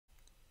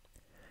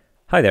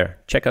Hi there,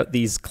 check out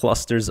these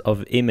clusters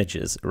of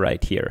images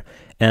right here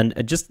and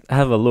just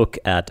have a look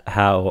at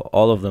how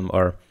all of them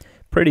are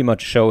pretty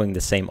much showing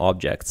the same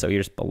object. So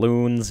here's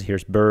balloons,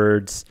 here's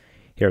birds,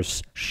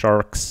 here's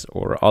sharks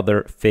or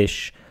other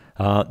fish.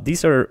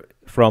 These are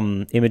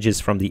from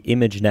images from the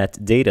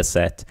ImageNet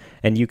dataset,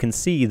 and you can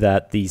see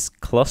that these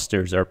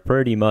clusters are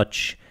pretty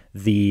much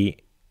the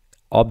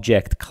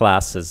object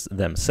classes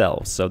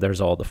themselves. So there's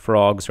all the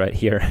frogs right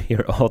here,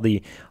 here all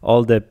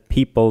the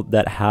people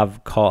that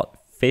have caught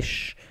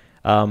fish.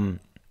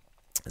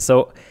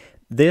 So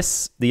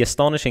the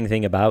astonishing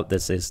thing about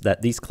this is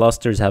that these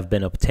clusters have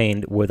been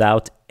obtained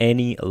without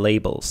any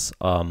labels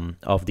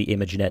of the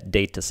ImageNet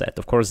dataset.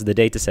 Of course, the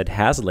dataset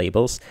has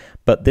labels,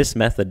 but this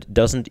method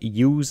doesn't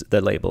use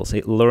the labels.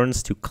 It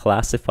learns to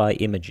classify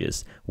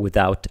images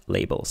without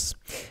labels.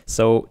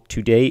 So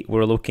today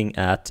we're looking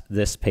at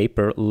this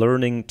paper,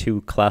 Learning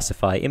to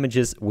Classify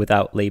Images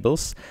Without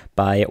Labels,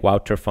 by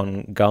Wouter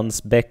van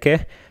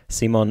Gansbeke,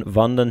 Simon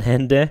van den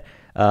Hende,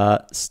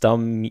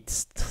 Stamatios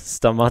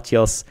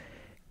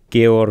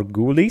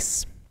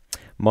Georgoulis,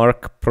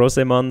 Mark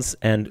Prosemans,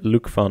 and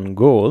Luc van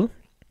Gool.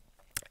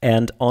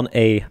 And on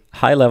a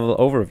high-level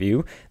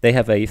overview, they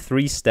have a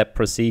three-step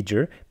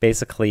procedure.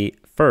 Basically,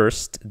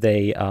 first,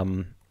 they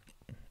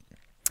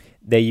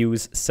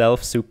use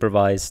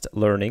self-supervised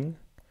learning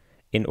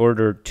in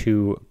order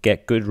to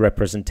get good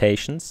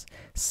representations.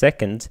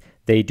 Second,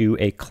 they do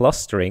a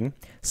clustering.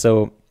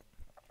 So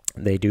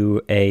they do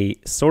a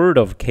sort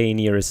of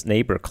k-nearest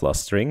neighbor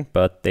clustering,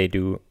 but they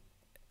do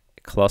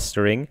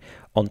clustering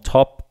on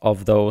top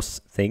of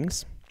those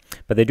things,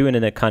 but they do it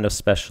in a kind of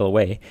special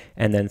way.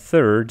 And then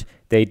third,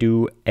 they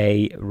do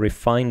a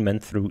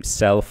refinement through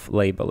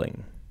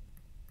self-labeling.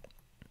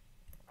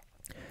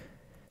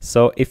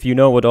 So if you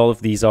know what all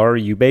of these are,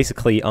 you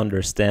basically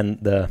understand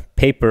the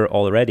paper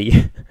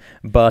already,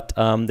 but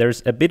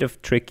there's a bit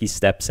of tricky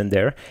steps in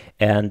there,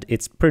 and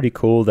it's pretty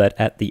cool that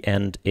at the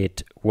end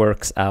it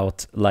works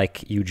out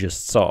like you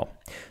just saw.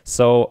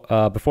 So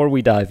before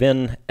we dive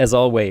in, as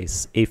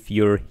always, if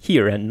you're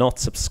here and not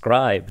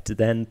subscribed,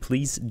 then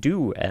please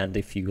do, and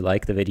if you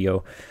like the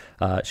video,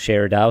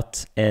 share it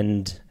out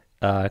and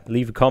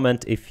leave a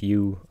comment if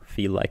you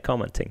feel like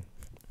commenting.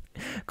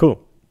 Cool.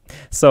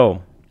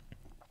 So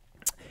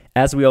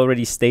as we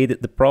already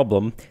stated the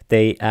problem,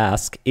 they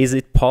ask, is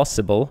it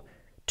possible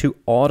to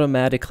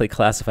automatically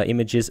classify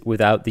images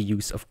without the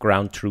use of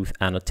ground truth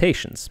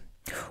annotations,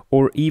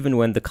 or even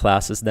when the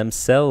classes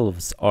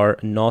themselves are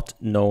not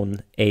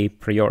known a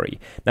priori?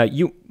 Now,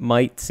 you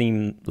might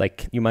think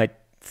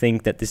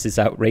that this is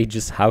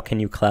outrageous. How can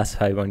you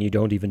classify when you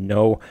don't even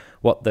know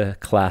what the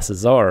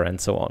classes are and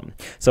so on?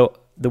 So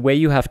the way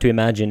you have to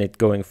imagine it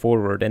going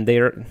forward, and they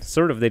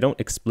don't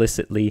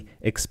explicitly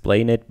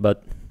explain it,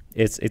 but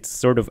it's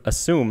sort of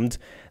assumed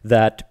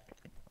that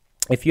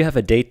if you have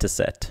a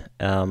dataset,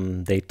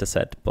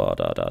 blah,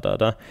 da, da, da,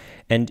 da,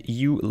 and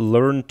you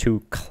learn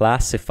to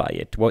classify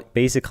it, what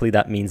basically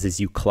that means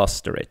is you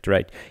cluster it,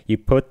 right? You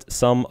put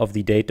some of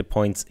the data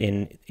points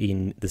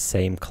in the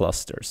same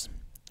clusters,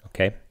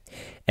 okay?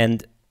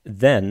 And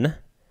then,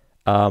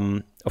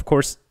 of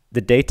course,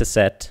 the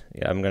dataset,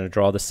 I'm going to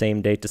draw the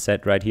same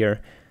dataset right here.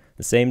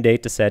 The same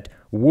dataset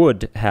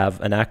would have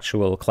an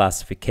actual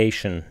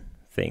classification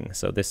thing.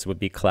 So this would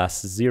be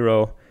class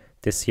 0,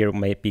 this here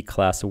might be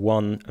class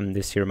 1, and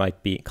this here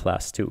might be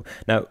class 2.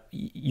 Now,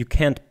 you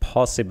can't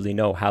possibly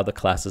know how the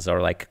classes are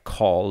like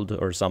called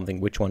or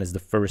something, which one is the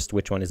first,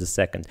 which one is the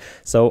second.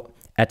 So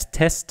at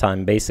test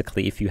time,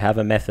 basically, if you have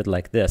a method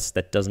like this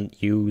that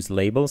doesn't use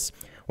labels,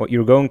 what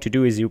you're going to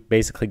do is you're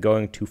basically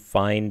going to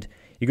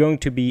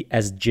be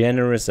as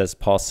generous as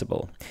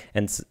possible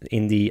and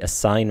in the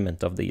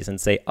assignment of these and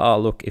say, oh,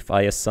 look, if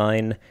I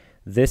assign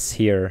this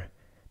here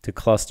to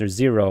cluster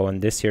 0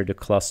 and this here to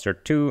cluster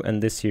 2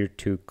 and this here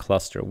to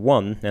cluster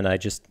 1, and I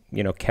just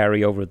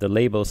carry over the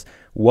labels,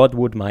 what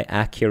would my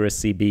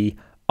accuracy be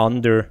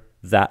under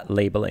that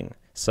labeling?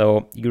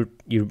 So you're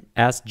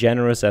as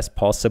generous as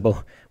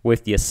possible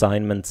with the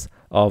assignments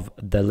of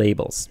the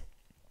labels.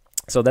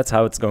 So that's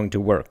how it's going to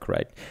work,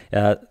 right?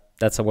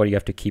 That's what you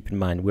have to keep in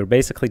mind. We're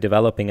basically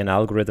developing an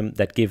algorithm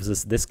that gives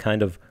us this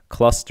kind of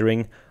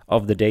clustering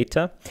of the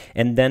data.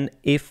 And then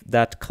if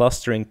that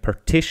clustering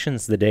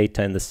partitions the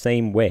data in the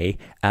same way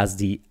as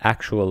the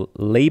actual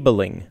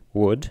labeling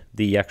would,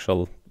 the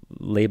actual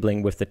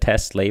labeling with the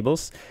test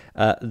labels,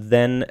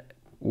 then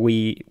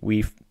we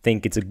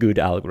think it's a good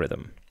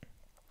algorithm.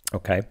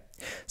 Okay,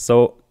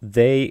 so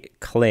they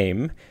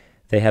claim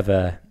they have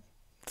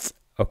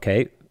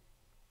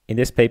in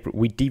this paper,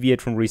 we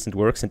deviate from recent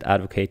works and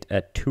advocate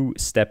a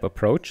two-step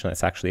approach.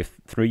 That's actually a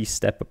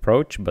three-step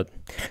approach, but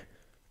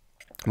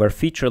where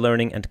feature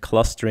learning and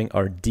clustering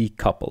are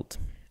decoupled.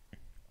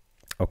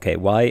 Okay,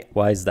 why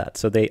is that?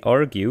 So they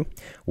argue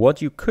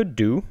what you could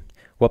do,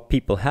 what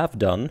people have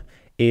done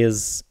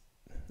is,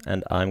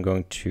 and I'm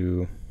going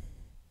to,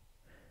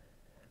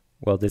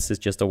 well, this is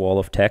just a wall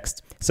of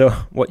text. So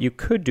what you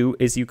could do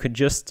is you could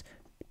just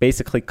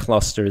basically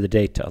cluster the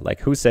data. Like,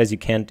 who says you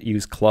can't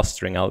use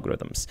clustering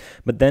algorithms?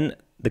 But then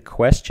the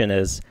question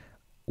is,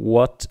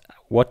 what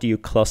what do you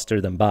cluster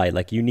them by?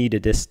 Like, you need a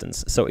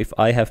distance. So if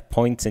I have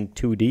points in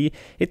 2D,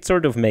 it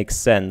sort of makes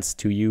sense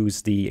to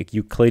use the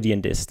Euclidean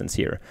distance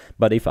here.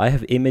 But if I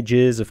have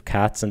images of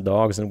cats and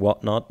dogs and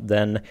whatnot,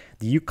 then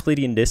the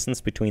Euclidean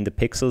distance between the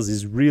pixels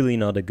is really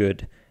not a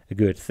good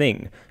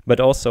thing. But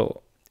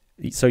also,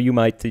 so you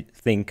might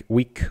think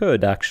we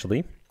could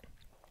actually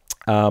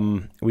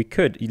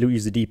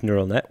use a deep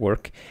neural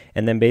network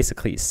and then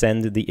basically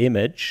send the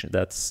image,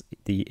 that's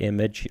the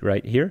image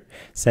right here,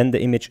 send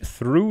the image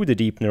through the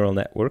deep neural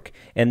network,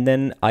 and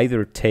then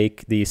either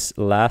take this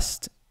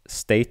last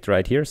state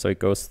right here, so it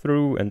goes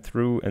through and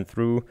through and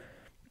through,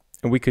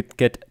 and we could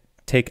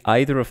take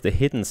either of the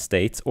hidden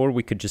states, or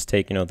we could just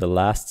take, you know, the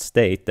last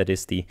state that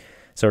is the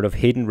sort of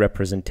hidden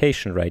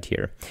representation right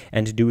here,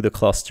 and do the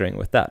clustering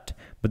with that.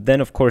 But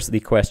then of course the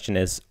question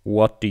is,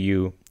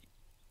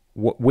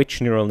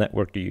 which neural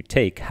network do you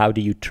take? How do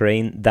you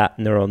train that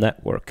neural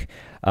network?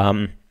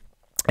 And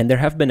there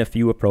have been a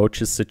few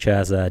approaches, such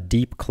as a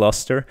deep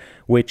cluster,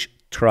 which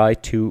try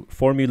to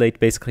formulate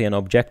basically an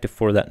objective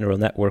for that neural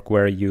network,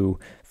 where you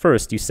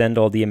send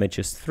all the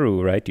images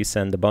through, right? You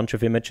send a bunch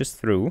of images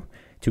through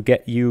to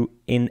get you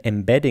in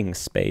embedding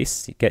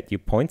space, you get you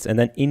points, and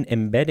then in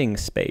embedding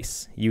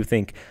space, you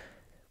think,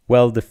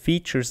 well, the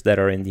features that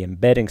are in the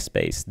embedding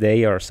space,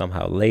 they are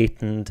somehow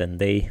latent, and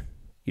they,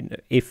 you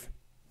know,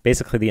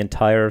 basically the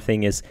entire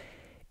thing is,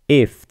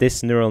 if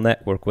this neural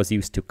network was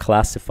used to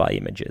classify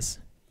images,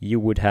 you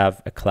would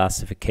have a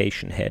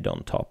classification head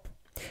on top.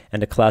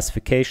 And a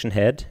classification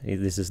head,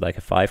 this is like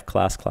a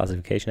 5-class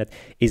classification head,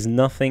 is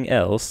nothing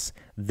else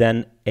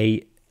than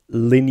a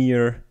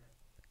linear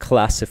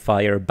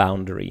classifier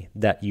boundary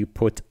that you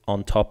put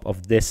on top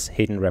of this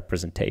hidden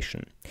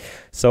representation.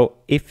 So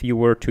if you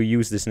were to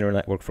use this neural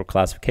network for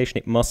classification,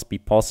 it must be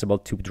possible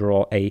to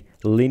draw a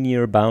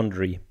linear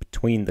boundary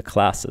between the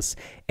classes,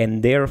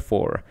 and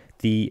therefore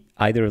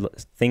either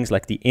things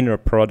like the inner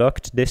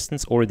product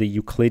distance or the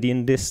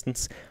Euclidean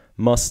distance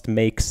must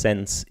make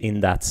sense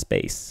in that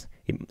space.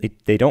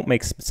 They don't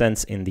make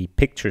sense in the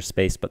picture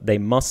space, but they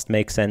must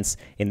make sense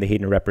in the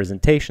hidden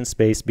representation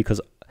space, because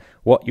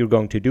what you're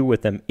going to do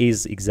with them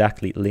is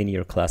exactly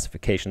linear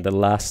classification. The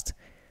last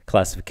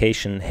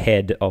classification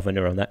head of a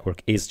neural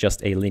network is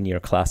just a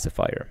linear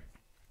classifier.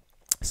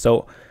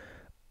 So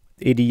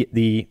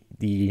the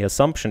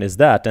assumption is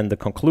that, and the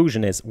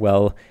conclusion is,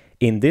 well,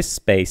 in this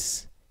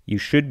space, you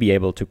should be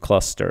able to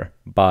cluster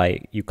by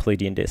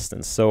Euclidean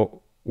distance.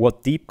 So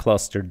what deep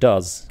cluster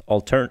does,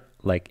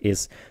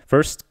 is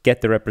first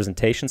get the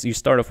representations. You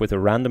start off with a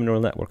random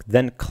neural network,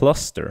 then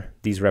cluster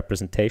these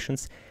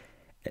representations,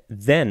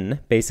 then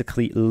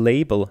basically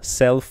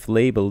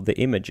self-label the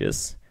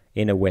images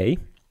in a way.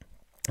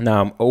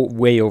 Now I'm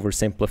way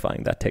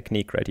oversimplifying that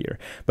technique right here,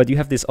 but you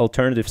have these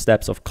alternative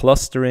steps of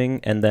clustering,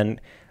 and then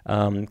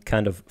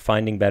kind of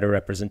finding better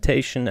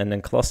representation, and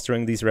then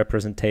clustering these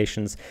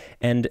representations.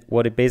 And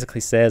what it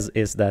basically says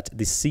is that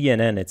the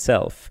CNN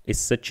itself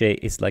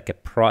is like a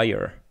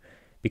prior,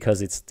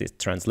 because it's the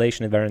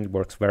translation invariant,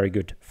 works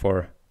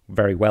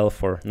very well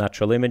for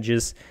natural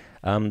images.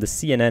 The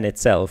CNN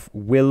itself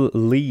will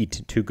lead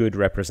to good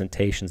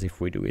representations if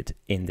we do it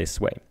in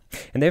this way.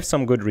 And they have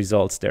some good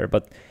results there,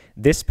 but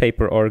this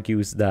paper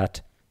argues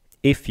that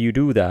if you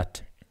do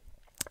that,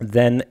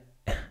 then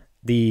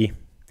the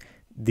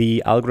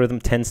algorithm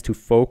tends to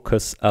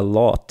focus a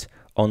lot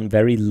on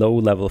very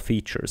low-level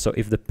features. So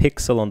if the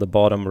pixel on the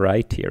bottom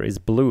right here is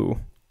blue,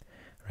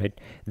 right,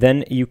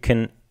 then you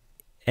can,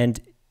 and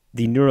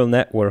the neural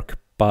network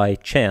by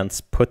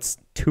chance puts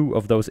two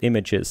of those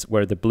images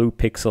where the blue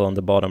pixel on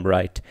the bottom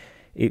right,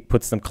 it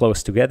puts them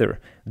close together.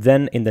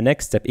 Then in the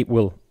next step, it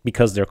will,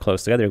 because they're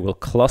close together, it will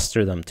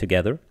cluster them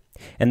together.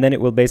 And then it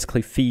will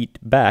basically feed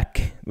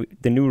back.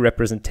 The new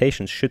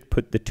representation should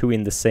put the two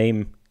in the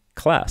same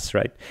class,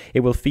 right?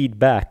 It will feed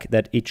back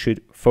that it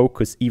should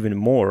focus even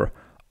more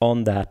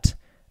on that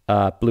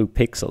blue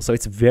pixel. So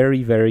it's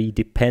very, very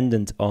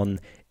dependent on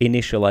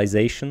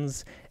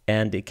initializations,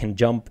 and it can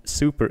jump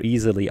super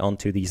easily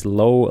onto these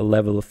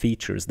low-level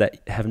features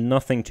that have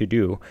nothing to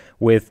do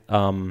with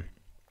the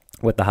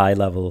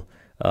high-level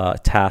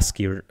task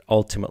you're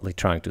ultimately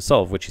trying to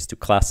solve, which is to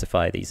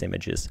classify these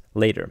images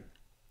later.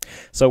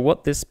 So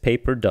what this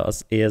paper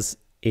does is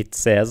it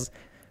says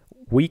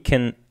we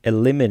can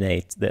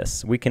eliminate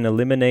this. We can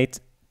eliminate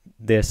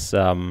this,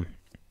 the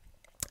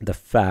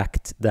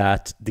fact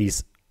that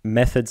these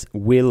methods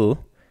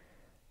will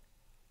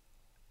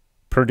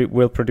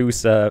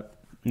produce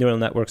neural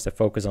networks that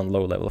focus on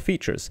low-level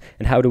features.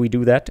 And how do we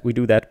do that? We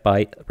do that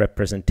by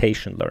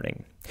representation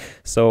learning.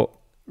 So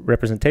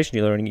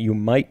representation learning, you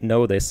might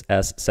know this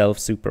as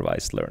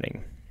self-supervised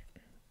learning.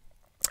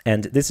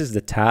 And this is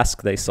the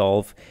task they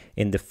solve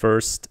in the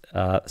first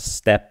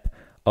step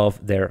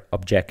of their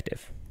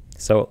objective.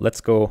 So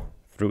let's go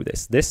through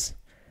this. This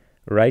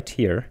right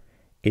here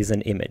is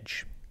an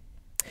image.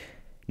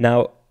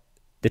 Now,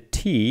 the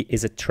T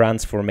is a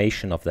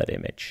transformation of that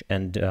image.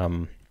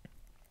 And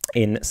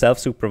in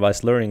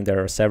self-supervised learning,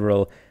 there are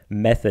several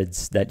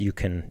methods that you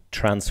can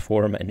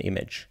transform an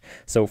image.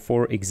 So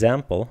for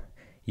example,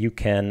 you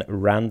can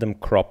random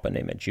crop an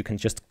image. You can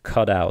just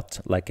cut out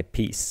like a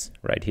piece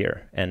right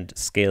here and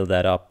scale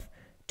that up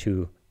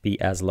to be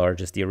as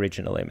large as the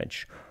original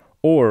image.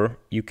 Or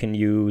you can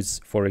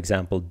use, for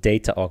example,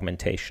 data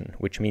augmentation,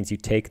 which means you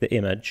take the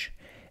image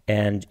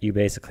and you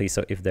basically,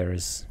 so if there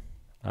is,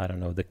 I don't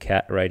know, the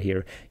cat right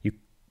here, you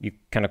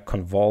kind of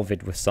convolve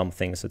it with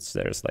something, so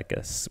there's like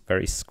a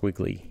very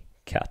squiggly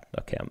cat.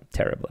 Okay, I'm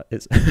terrible at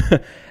this.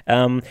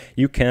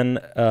 You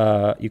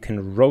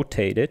can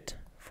rotate it,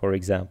 for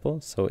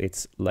example, so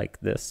it's like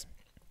this.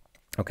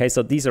 Okay,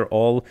 so these are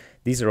all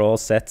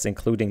sets,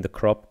 including the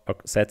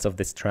crop sets of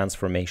this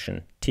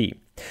transformation T.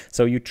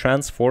 So you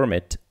transform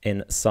it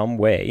in some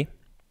way,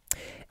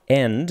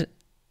 and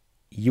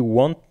you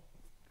want,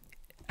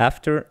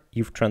 after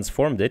you've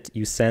transformed it,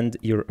 you send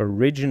your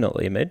original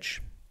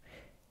image.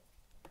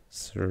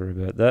 Sorry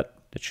about that.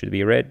 That should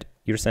be red.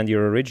 You send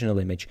your original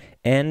image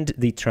and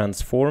the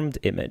transformed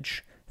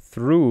image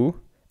through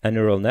a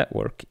neural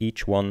network,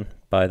 each one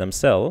by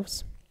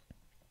themselves.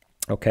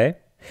 Okay,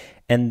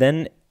 and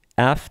then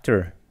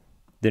after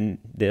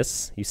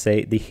this, you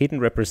say the hidden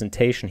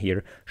representation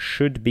here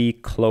should be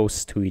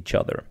close to each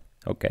other.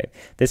 Okay,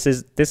 this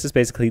is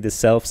basically the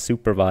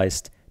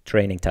self-supervised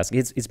training task.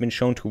 It's been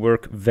shown to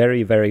work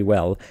very, very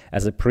well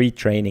as a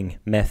pre-training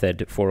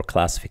method for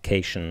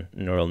classification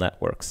neural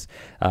networks.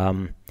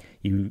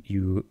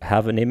 You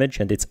have an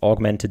image and its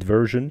augmented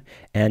version,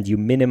 and you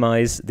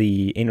minimize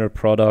the inner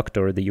product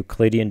or the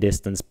Euclidean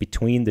distance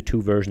between the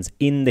two versions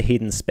in the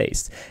hidden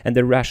space. And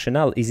the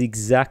rationale is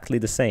exactly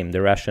the same.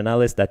 The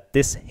rationale is that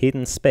this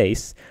hidden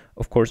space,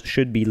 of course,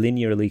 should be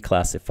linearly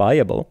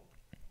classifiable.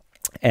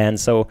 And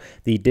so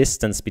the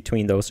distance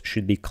between those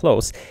should be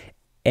close.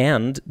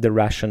 And the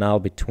rationale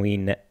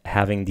between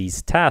having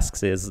these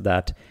tasks is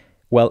that,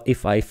 well,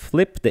 if I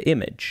flip the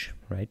image,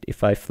 right,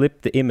 if I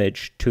flip the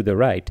image to the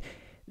right,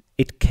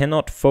 it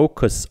cannot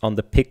focus on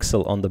the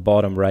pixel on the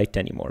bottom right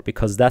anymore,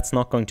 because that's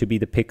not going to be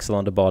the pixel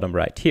on the bottom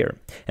right here.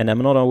 And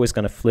I'm not always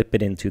going to flip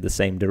it into the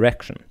same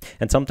direction.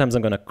 And sometimes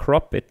I'm going to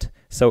crop it,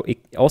 so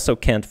it also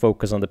can't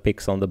focus on the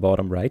pixel on the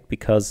bottom right,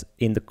 because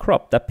in the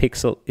crop, that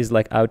pixel is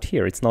like out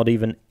here. It's not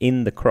even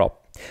in the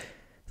crop.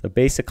 So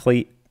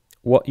basically,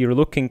 what you're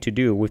looking to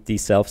do with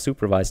these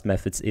self-supervised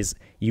methods is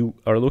you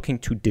are looking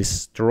to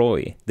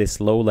destroy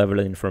this low-level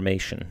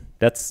information.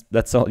 That's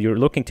all. You're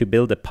looking to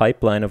build a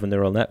pipeline of a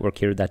neural network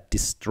here that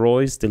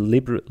destroys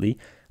deliberately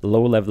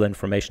low-level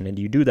information. And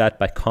you do that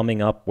by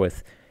coming up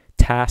with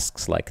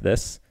tasks like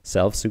this,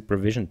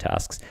 self-supervision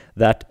tasks,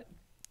 that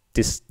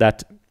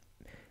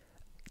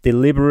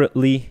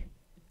deliberately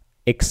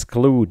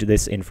exclude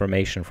this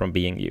information from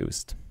being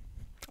used.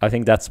 I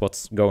think that's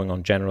what's going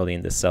on generally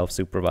in this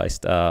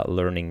self-supervised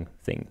learning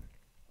thing.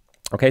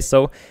 Okay,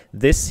 so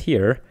this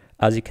here,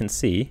 as you can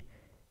see,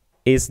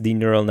 is the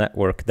neural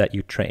network that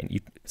you train.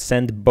 You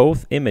send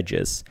both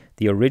images,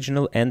 the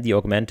original and the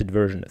augmented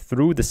version,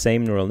 through the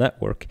same neural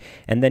network,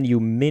 and then you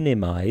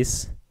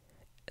minimize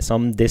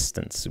some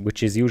distance,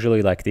 which is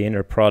usually like the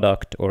inner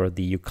product or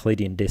the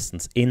Euclidean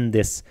distance in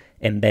this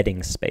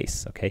embedding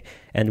space, okay?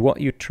 And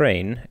what you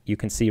train, you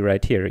can see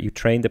right here, you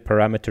train the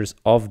parameters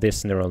of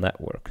this neural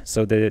network.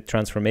 So the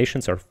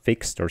transformations are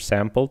fixed or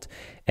sampled,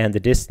 and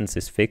the distance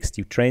is fixed.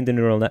 You train the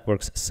neural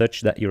networks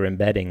such that your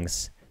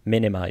embeddings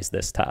minimize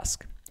this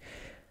task.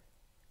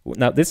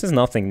 Now, this is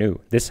nothing new.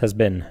 This has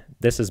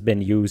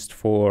been used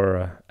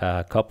for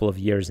a couple of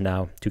years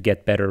now to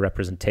get better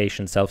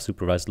representation.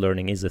 Self-supervised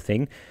learning is a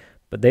thing.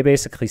 But they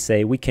basically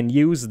say we can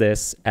use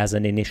this as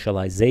an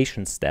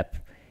initialization step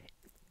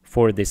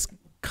for this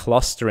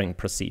clustering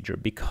procedure,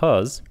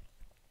 because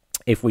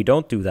if we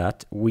don't do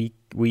that,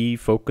 we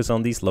focus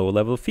on these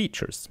low-level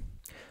features.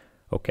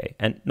 Okay,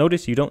 and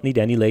notice you don't need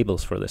any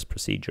labels for this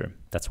procedure.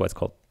 That's why it's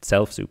called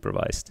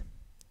self-supervised.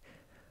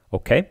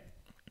 Okay,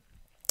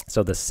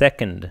 so the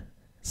second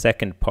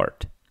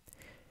part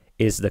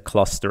is the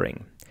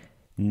clustering.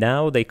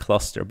 Now they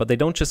cluster, but they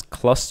don't just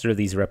cluster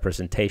these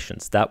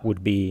representations. That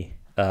would be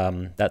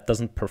that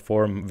doesn't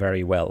perform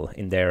very well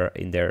in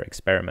their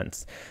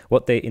experiments.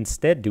 What they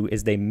instead do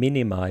is they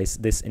minimize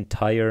this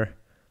entire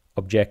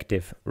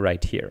objective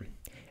right here,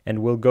 and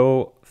we'll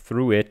go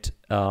through it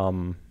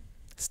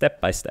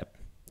step by step.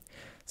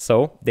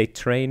 So they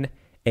train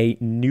a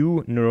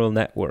new neural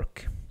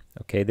network.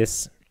 Okay,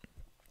 this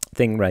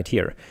thing right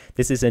here,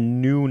 this is a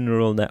new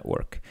neural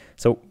network.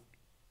 So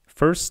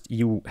first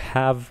you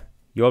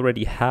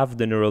already have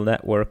the neural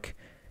network,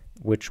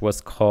 which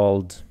was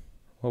called,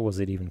 what was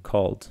it even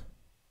called?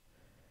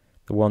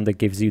 The one that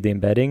gives you the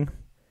embedding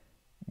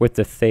with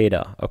the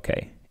theta.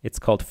 Okay, it's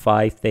called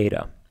phi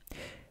theta.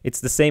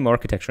 It's the same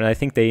architecture, and I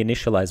think they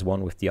initialize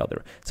one with the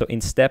other. So in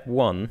step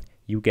one,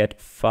 you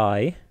get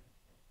phi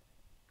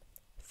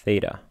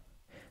theta.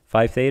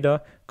 Phi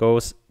theta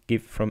goes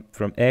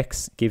from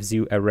x, gives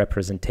you a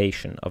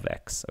representation of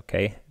x.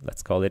 Okay,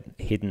 let's call it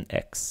hidden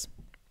x.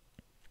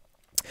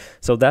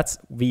 So that's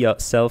via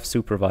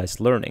self-supervised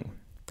learning.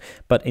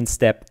 But in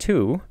step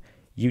two,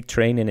 you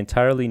train an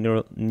entirely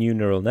new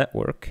neural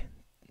network,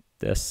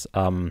 this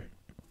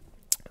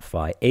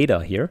phi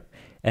eta here,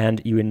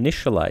 and you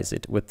initialize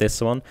it with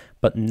this one,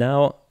 but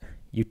now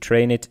you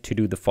train it to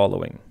do the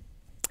following.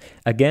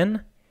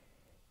 Again,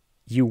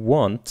 you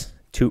want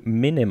to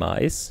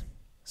maximize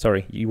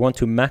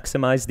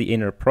the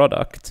inner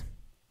product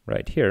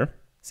right here.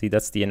 See,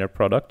 that's the inner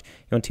product.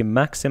 You want to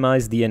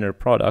maximize the inner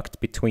product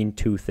between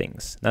two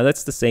things. Now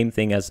that's the same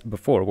thing as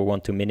before. We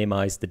want to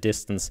minimize the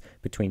distance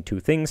between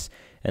two things,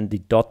 and the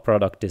dot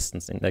product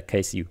distance, in that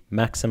case, you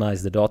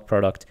maximize the dot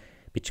product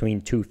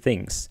between two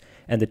things.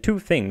 And the two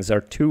things are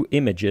two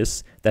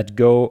images that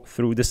go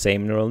through the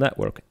same neural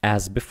network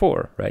as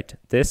before, right?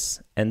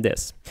 This and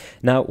this.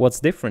 Now, what's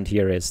different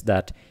here is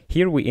that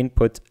here we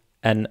input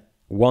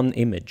one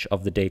image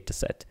of the data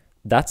set.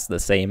 That's the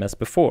same as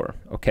before,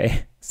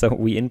 okay? So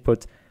we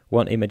input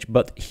one image,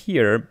 but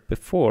here,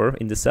 before,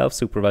 in the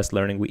self-supervised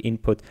learning, we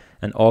input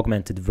an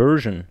augmented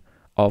version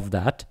of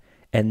that,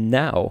 and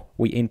now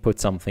we input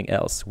something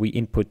else. We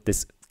input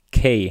this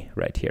K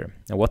right here.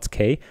 Now, what's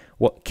K?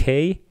 What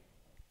K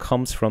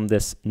comes from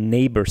this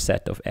neighbor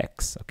set of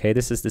X, okay?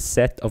 This is the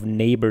set of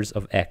neighbors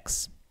of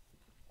X.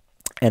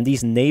 And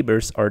these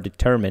neighbors are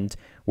determined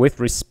with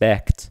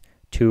respect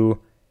to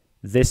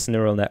this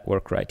neural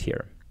network right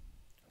here.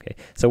 Okay,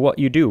 so what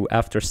you do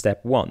after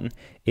step 1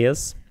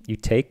 is you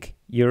take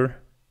your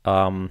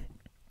neural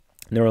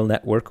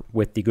network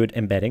with the good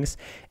embeddings,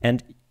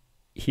 and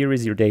here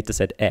is your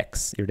dataset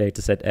X. Your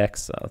dataset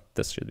X,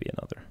 this should be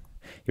another.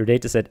 Your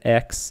dataset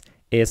X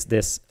is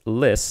this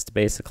list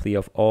basically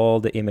of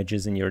all the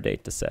images in your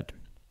dataset.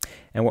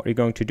 And what you're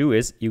going to do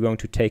is you're going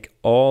to take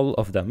all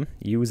of them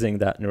using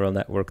that neural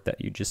network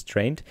that you just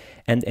trained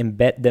and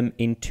embed them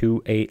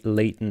into a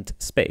latent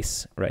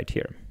space right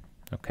here.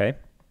 Okay.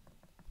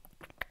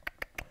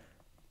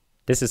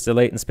 This is the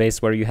latent space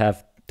where you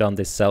have done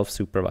this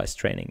self-supervised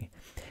training.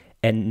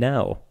 And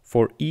now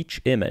for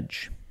each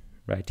image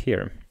right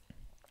here,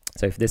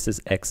 so if this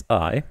is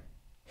xi,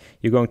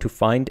 you're going to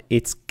find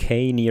its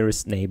k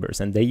nearest neighbors.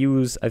 And they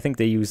use, I think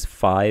they use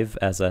 5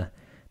 as a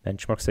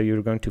benchmark. So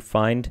you're going to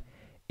find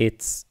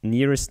its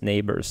nearest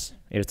neighbors,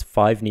 its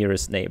 5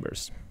 nearest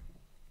neighbors.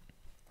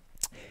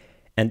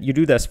 And you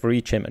do this for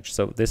each image.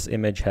 So this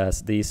image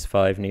has these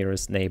 5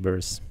 nearest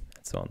neighbors,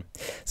 and so on.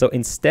 So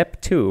in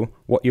step 2,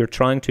 what you're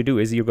trying to do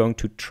is you're going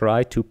to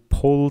try to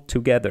pull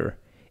together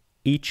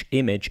each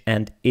image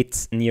and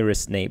its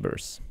nearest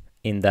neighbors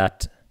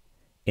not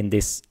in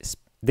this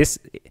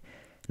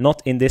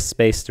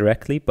space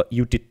directly, but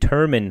you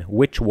determine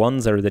which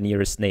ones are the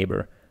nearest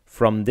neighbor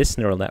from this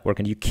neural network,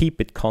 and you keep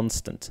it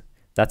constant.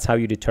 That's how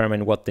you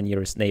determine what the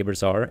nearest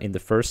neighbors are in the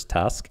first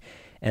task,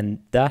 and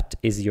that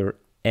is your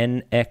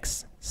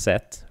nx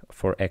set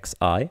for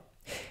xi.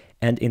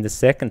 And in the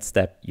second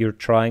step, you're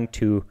trying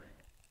to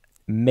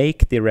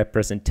make the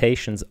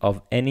representations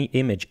of any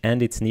image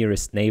and its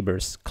nearest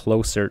neighbors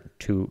closer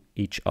to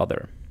each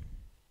other.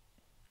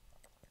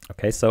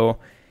 Okay, so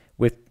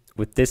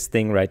with this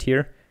thing right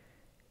here,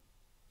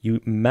 you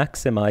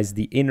maximize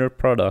the inner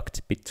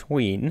product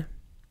between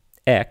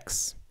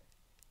x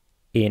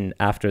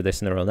after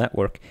this neural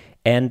network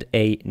and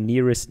a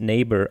nearest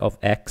neighbor of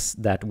x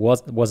that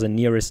was a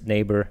nearest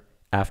neighbor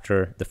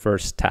after the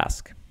first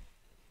task.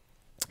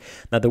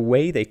 Now the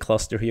way they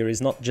cluster here is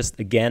not just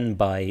again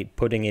by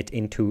putting it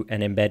into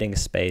an embedding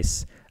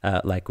space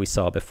like we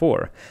saw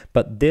before,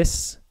 but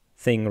this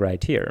thing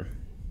right here,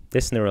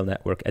 this neural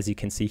network, as you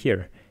can see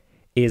here,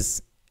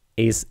 is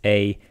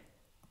a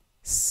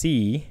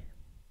C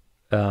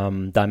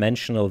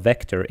dimensional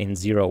vector in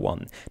 0,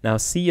 1. Now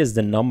C is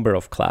the number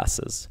of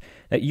classes.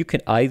 Now, you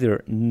can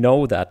either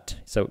know that,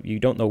 so you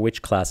don't know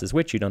which class is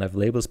which, you don't have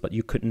labels, but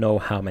you could know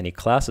how many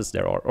classes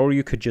there are, or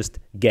you could just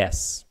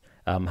guess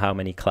how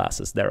many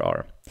classes there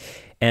are.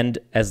 And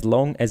as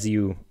long as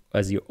you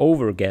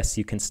overguess,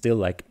 you can still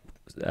like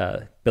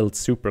build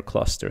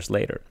superclusters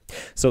later.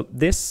 So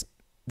this,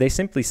 they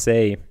simply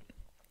say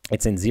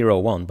it's in 0,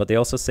 1, but they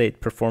also say it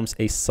performs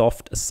a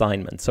soft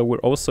assignment. So we're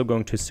also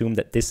going to assume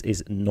that this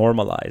is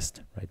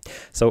normalized, right?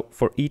 So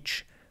for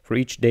each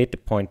data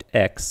point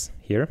x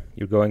here,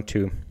 you're going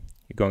to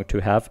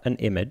have an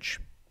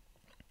image.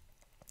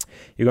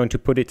 You're going to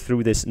put it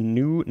through this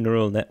new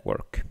neural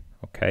network,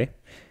 okay?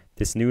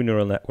 This new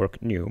neural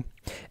network, new,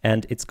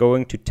 and it's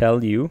going to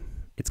tell you,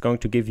 it's going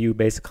to give you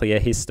basically a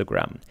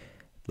histogram.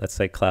 Let's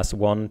say class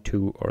 1,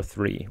 2, or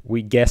 3.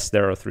 We guess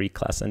there are 3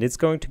 classes, and it's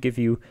going to give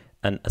you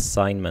an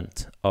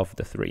assignment of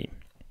the 3.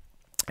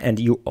 And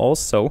you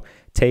also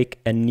take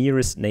a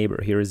nearest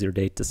neighbor. Here is your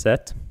data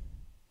set.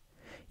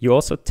 You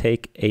also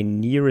take a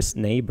nearest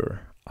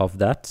neighbor of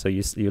that. So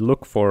you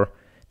look for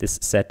this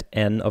set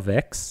n of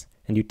x,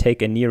 and you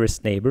take a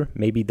nearest neighbor.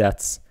 Maybe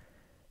that's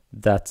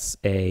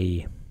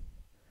a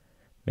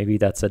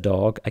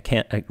dog.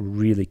 I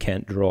really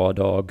can't draw a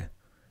dog.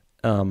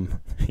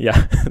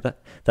 Yeah,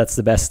 that's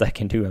the best I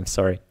can do, I'm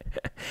sorry.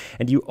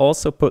 And you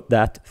also put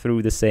that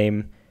through the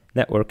same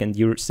network, and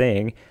you're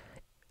saying,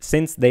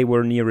 since they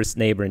were nearest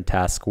neighbor in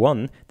task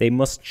 1, they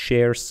must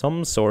share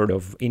some sort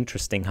of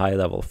interesting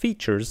high-level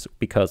features,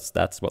 because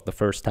that's what the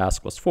first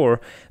task was for.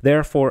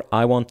 Therefore,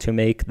 I want to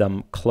make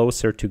them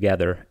closer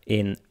together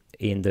in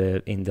in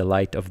the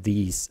light of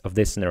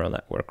this neural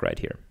network right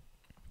here.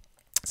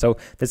 So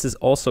this is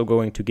also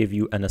going to give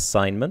you an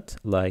assignment,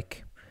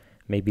 like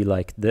maybe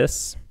like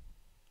this.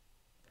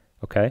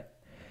 Okay,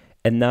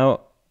 and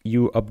now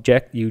you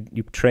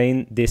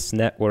train this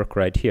network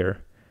right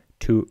here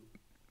to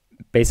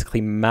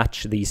basically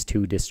match these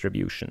two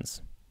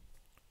distributions.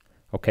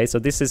 Okay, so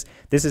this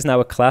is now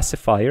a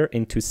classifier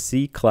into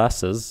C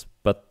classes,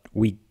 but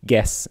we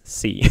guess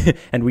C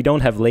and we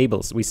don't have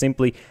labels.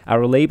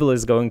 Our label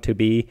is going to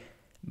be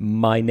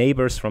my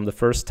neighbors from the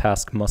first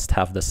task must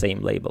have the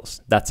same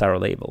labels. That's our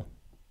label.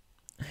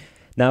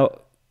 Now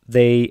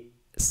they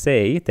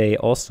say they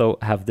also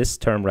have this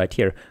term right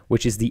here,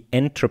 which is the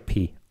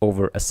entropy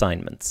over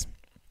assignments.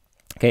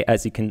 Okay,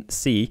 as you can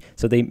see,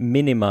 so they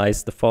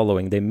minimize the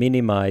following. They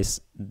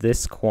minimize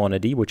this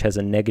quantity, which has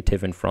a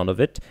negative in front of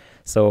it.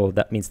 So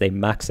that means they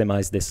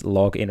maximize this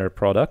log inner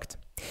product.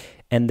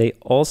 And they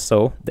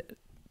also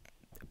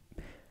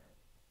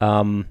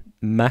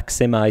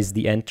maximize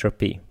the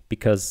entropy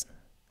because,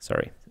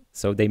 sorry,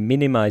 so they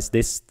minimize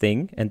this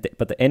thing,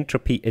 but the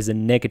entropy is a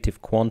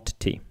negative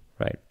quantity,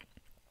 right?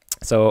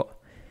 So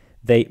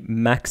they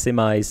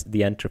maximize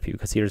the entropy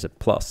because here's a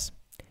plus.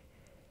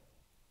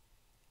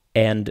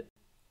 And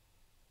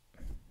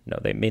no,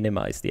 they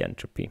minimize the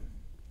entropy.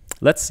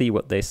 Let's see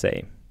what they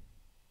say.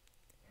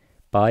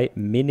 By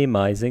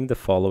minimizing the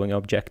following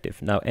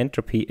objective. Now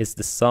entropy is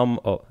the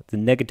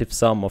negative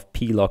sum of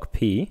p log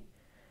p.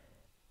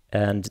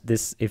 And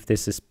this, if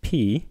this is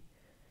p,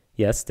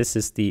 yes, this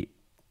is the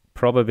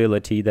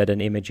probability that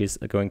an image is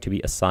going to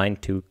be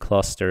assigned to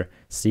cluster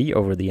C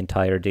over the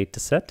entire data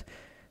set.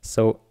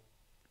 So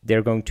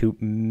they're going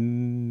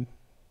to,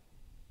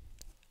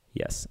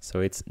 yes,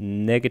 so it's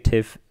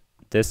negative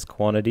this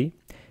quantity,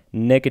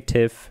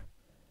 negative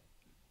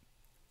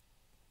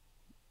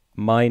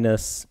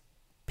minus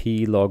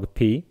p log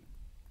p,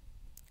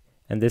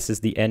 and this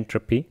is the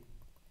entropy.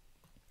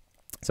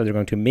 So they're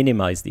going to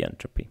minimize the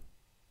entropy.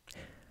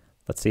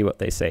 Let's see what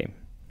they say.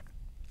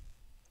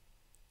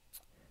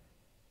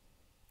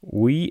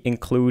 We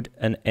include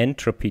an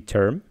entropy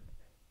term,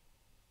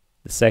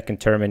 the second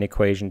term in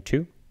equation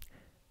 2,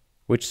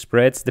 which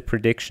spreads the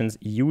predictions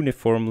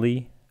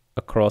uniformly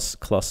across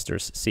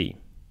clusters C.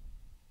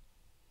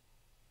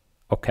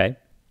 Okay.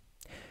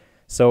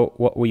 So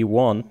what we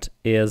want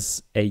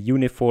is a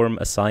uniform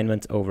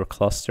assignment over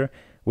cluster,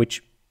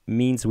 which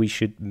means we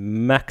should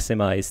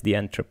maximize the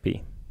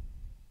entropy.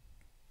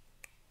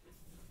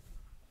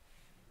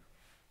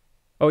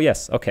 Oh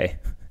yes, okay.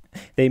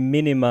 They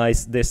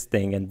minimize this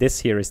thing, and this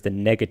here is the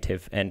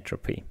negative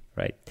entropy,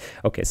 right?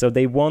 Okay, so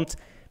they want,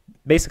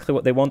 basically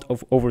what they want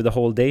over the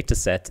whole data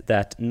set,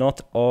 that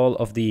not all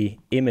of the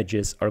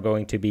images are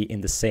going to be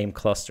in the same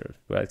cluster.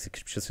 Well,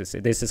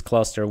 this is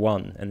cluster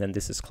 1, and then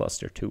this is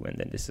cluster 2, and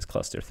then this is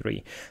cluster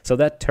 3. So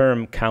that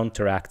term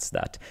counteracts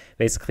that.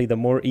 Basically, the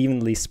more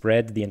evenly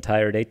spread the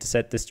entire data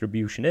set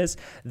distribution is,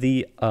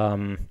 the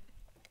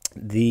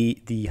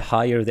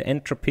higher the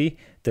entropy,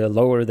 the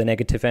lower the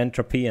negative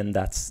entropy, and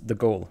that's the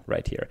goal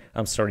right here.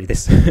 I'm sorry,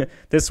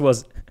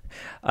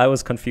 I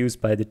was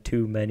confused by the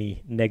too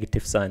many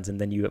negative signs, and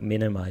then you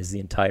minimize the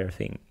entire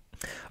thing.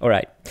 All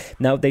right,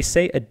 now they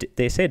say a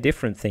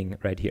different thing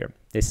right here.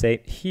 They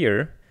say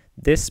here,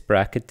 this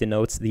bracket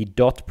denotes the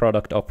dot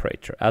product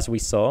operator. As we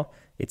saw,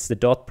 it's the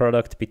dot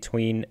product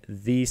between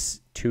these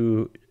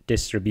two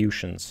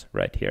distributions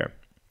right here.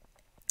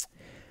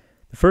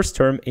 The first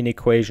term in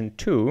equation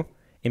 2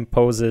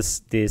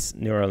 imposes this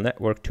neural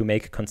network to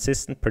make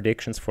consistent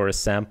predictions for a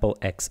sample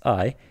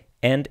xi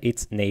and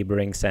its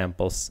neighboring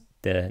samples,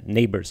 the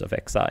neighbors of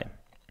xi.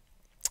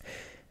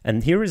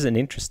 And here is an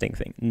interesting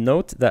thing.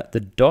 Note that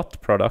the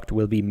dot product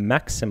will be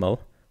maximal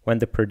when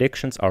the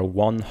predictions are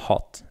one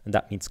hot, and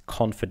that means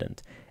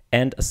confident,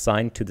 and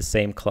assigned to the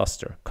same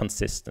cluster,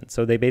 consistent.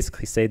 So they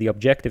basically say the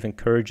objective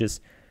encourages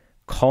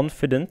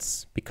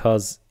confidence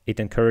because it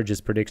encourages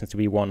predictions to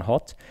be one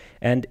hot,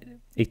 and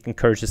it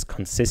encourages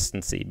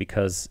consistency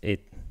because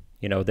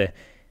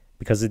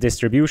because the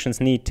distributions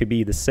need to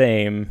be the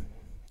same,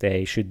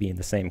 they should be in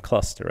the same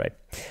cluster, right?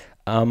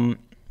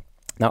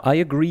 Now I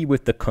agree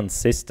with the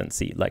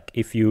consistency. Like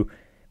if you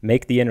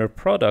make the inner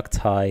product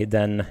high,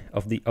 then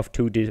of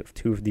two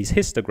of these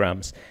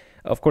histograms,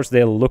 of course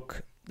they'll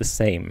look the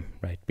same,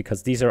 right?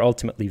 Because these are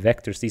ultimately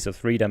vectors. These are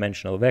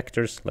three-dimensional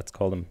vectors. Let's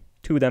call them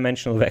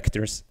two-dimensional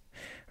vectors,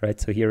 right?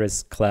 So here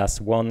is class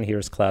 1,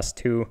 here's class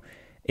 2.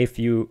 If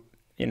you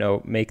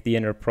make the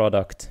inner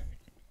product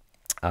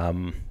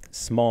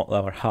small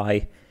or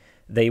high,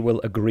 they will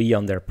agree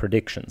on their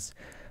predictions.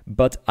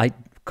 But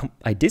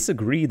I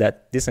disagree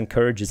that this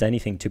encourages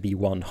anything to be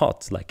one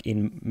hot. Like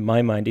in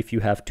my mind, if you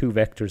have two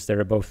vectors that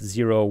are both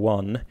 0,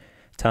 1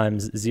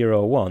 times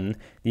 0, 1,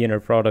 the inner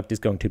product is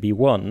going to be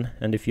 1.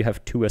 And if you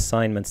have two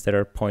assignments that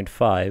are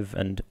 0.5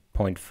 and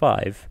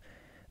 0.5,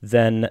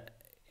 then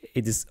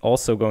it is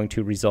also going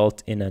to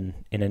result in an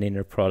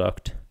inner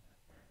product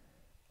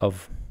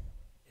of,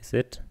 is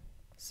it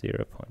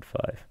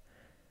 0.5,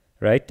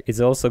 right? It's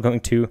also going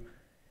to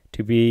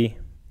be,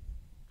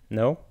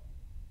 no?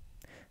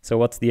 So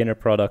what's the inner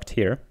product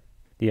here?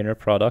 the inner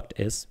product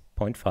is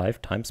 0.5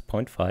 times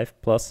 0.5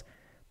 plus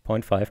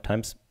 0.5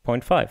 times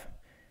 0.5,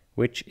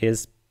 which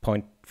is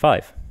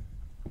 0.5.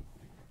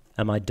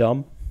 Am I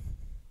dumb?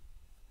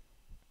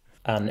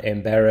 An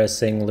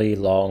embarrassingly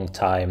long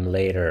time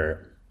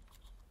later.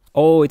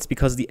 Oh, it's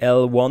because the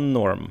L1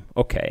 norm.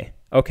 Okay,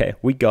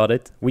 we got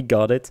it.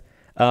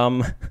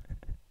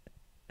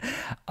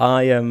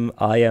 I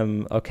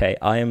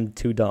am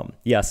too dumb.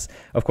 Yes,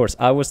 of course,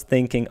 I was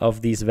thinking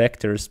of these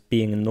vectors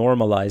being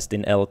normalized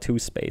in L2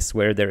 space,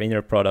 where their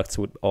inner products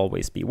would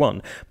always be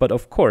 1. But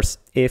of course,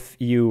 if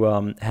you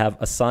have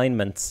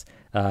assignments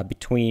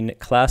between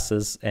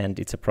classes and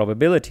it's a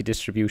probability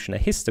distribution, a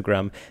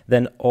histogram,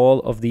 then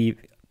all of the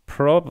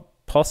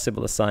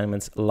possible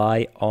assignments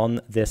lie on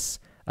this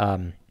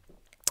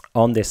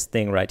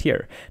thing right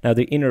here. Now,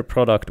 the inner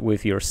product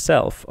with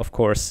yourself, of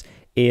course,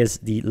 is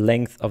the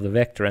length of the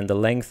vector, and the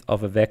length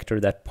of a vector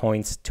that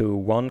points to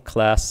one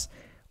class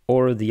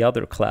or the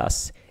other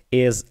class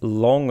is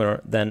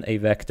longer than a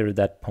vector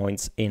that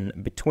points in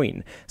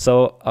between.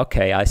 So,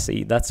 okay, I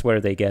see. That's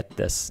where they get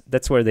this.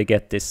 That's where they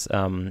get this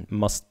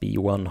must be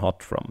one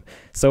hot from.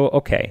 So,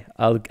 okay,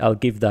 I'll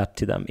give that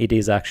to them. It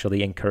is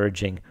actually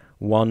encouraging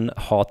one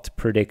hot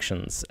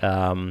predictions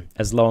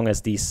as long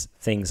as these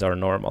things are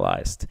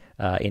normalized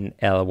in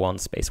L1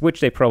 space, which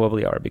they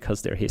probably are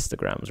because they're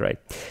histograms, right?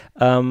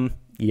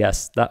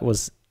 Yes, that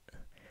was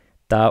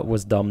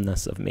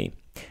dumbness of me.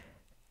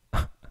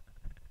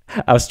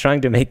 I was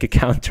trying to make a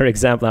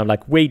counterexample. I'm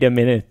like, wait a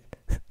minute,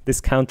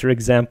 this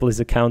counterexample is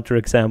a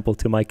counterexample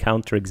to my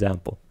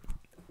counterexample.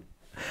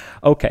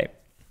 Okay,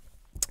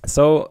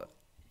 so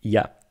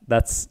yeah,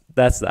 that's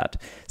that.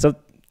 So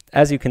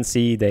as you can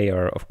see, they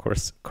are of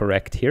course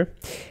correct here,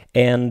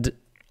 and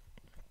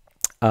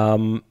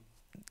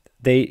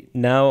they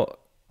now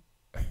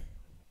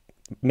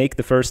make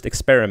the first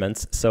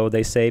experiments. So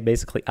they say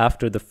basically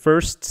after the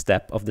first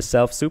step of the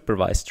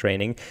self-supervised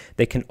training,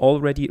 they can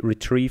already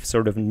retrieve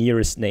sort of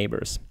nearest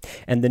neighbors.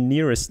 And the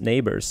nearest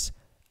neighbors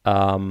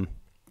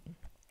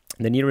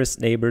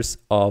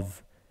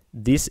of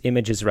these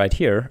images right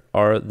here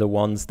are the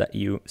ones that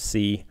you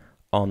see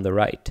on the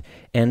right.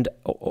 And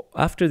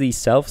after the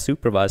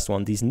self-supervised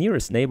one, these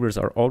nearest neighbors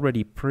are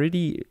already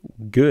pretty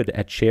good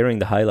at sharing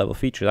the high-level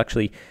features.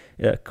 Actually,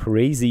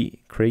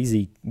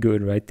 crazy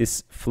good, right?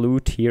 This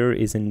flute here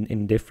is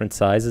in different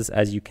sizes,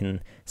 as you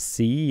can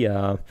see.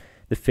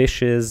 The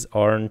fishes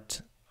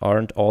aren't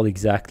all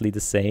exactly the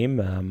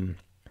same.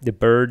 The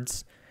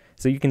birds.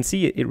 So you can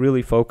see it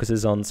really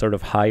focuses on sort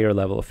of higher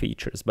level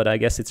features, but I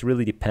guess it's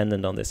really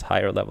dependent on this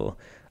higher level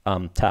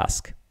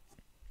task.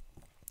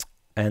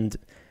 And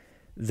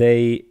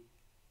they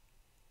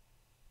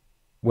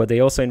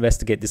also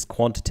investigate this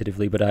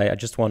quantitatively, but I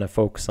just want to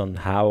focus on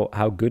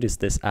how good is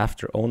this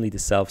after only the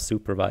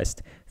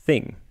self-supervised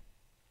thing.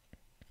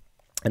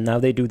 And now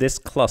they do this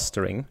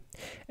clustering,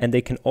 and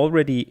they can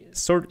already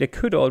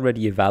could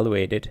already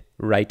evaluate it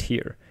right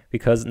here,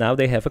 because now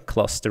they have a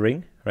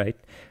clustering, right?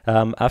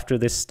 After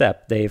this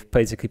step, they've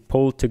basically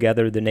pulled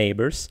together the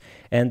neighbors,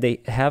 and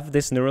they have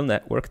this neural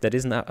network that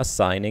is now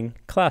assigning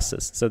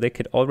classes. So they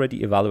could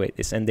already evaluate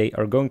this, and they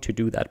are going to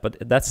do that, but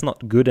that's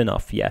not good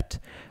enough yet.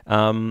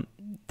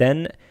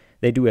 Then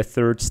they do a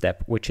third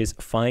step, which is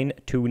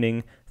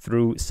fine-tuning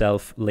through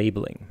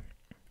self-labeling.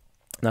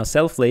 Now,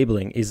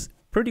 self-labeling is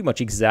pretty much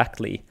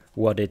exactly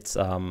what it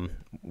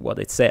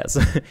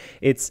says.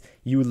 It's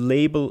you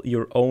label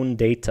your own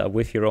data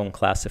with your own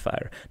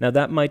classifier. Now,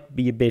 that might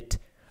be a bit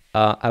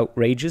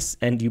outrageous,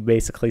 and you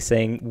basically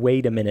saying,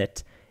 wait a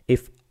minute,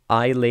 if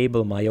I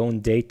label my own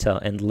data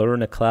and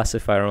learn a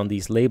classifier on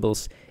these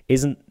labels,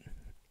 isn't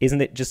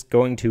it just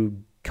going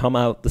to come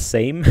out the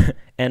same?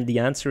 And the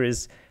answer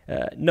is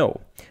no,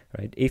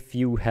 right? If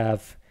you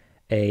have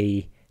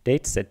a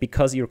dataset,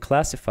 because your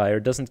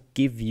classifier doesn't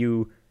give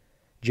you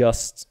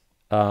just,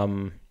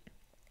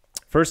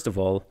 first of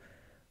all,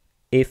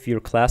 if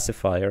your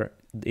classifier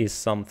is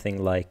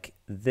something like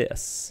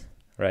this,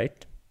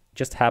 right?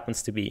 Just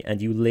happens to be,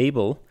 and you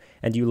label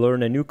and you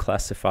learn a new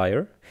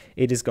classifier,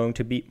 it is going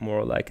to be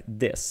more like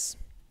this,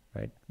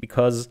 right?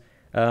 Because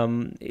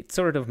it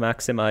sort of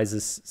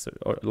maximizes,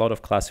 or a lot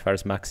of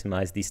classifiers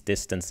maximize these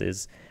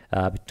distances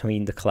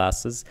between the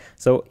classes.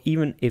 So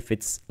even if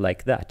it's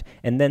like that,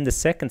 and then the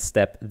second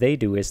step they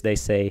do is they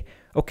say,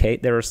 okay,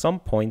 there are some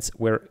points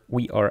where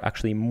we are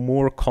actually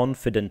more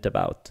confident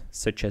about,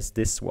 such as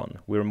this one.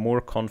 We're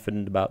more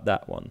confident about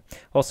that one.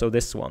 Also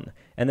this one.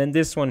 And then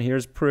this one here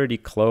is pretty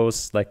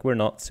close, like we're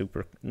not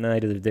super,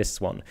 neither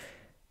this one,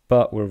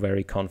 but we're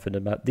very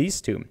confident about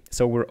these two.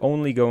 So we're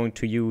only going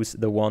to use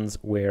the ones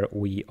where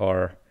we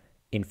are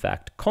in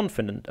fact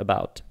confident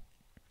about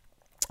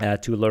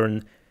to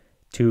learn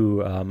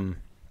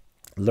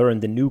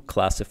the new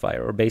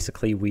classifier, or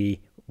basically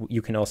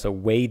you can also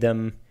weigh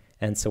them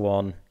and so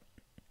on.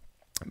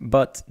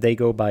 But they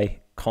go by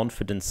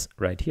confidence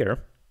right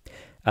here,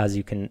 as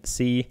you can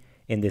see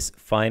in this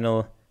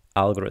final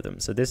algorithm.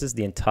 So this is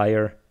the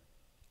entire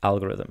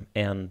algorithm,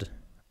 and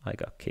I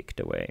got kicked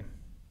away.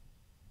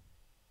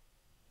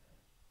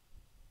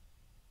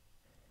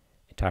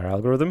 Entire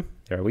algorithm,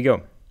 there we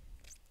go.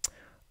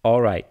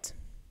 All right.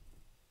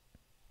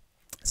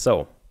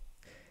 So,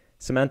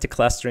 semantic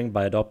clustering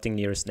by adopting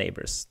nearest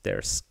neighbors,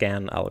 their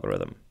scan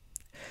algorithm.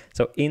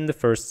 So in the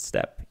first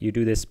step, you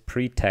do this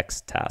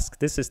pretext task.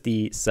 This is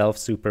the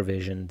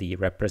self-supervision, the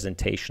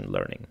representation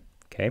learning,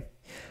 okay?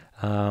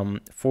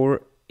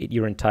 For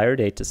your entire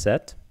data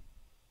set,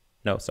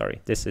 no,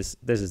 sorry, this is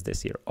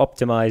this here.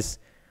 Optimize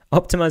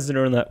the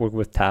neural network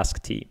with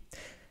task T.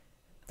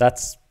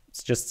 That's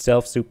just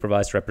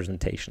self-supervised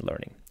representation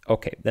learning.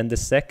 Okay, then the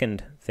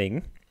second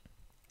thing,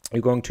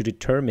 you're going to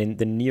determine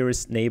the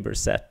nearest neighbor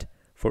set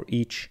for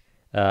each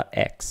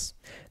X.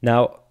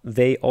 Now,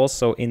 they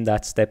also, in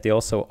that step, they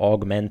also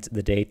augment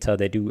the data.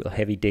 They do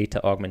heavy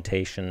data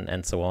augmentation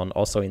and so on.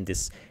 Also in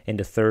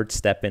the third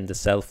step, in the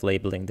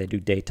self-labeling, they do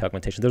data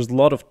augmentation. There's a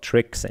lot of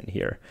tricks in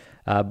here,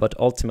 but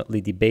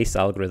ultimately the base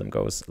algorithm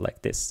goes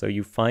like this. So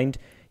you find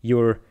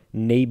your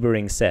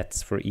neighboring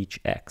sets for each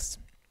X.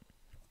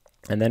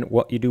 And then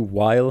what you do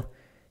while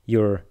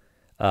your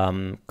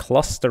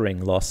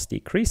clustering loss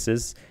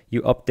decreases,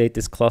 you update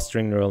this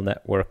clustering neural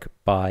network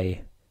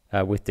by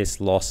with this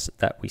loss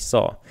that we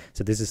saw.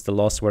 So this is the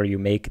loss where you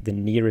make the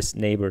nearest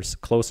neighbors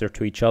closer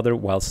to each other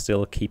while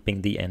still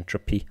keeping the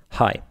entropy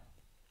high.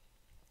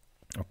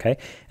 Okay,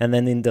 and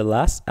then in the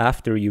last,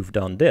 after you've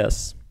done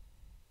this,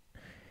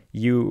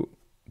 you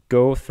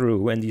go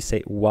through and you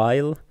say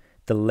while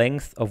the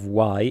length of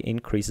y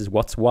increases,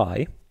 what's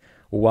y?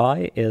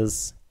 Y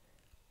is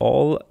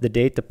all the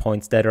data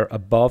points that are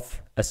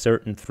above a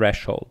certain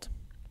threshold.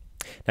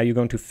 Now you're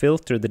going to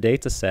filter the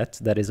data set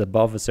that is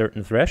above a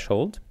certain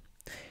threshold,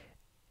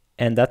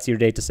 and that's your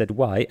data set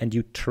y, and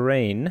you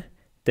train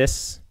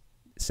this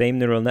same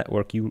neural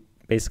network, you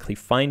basically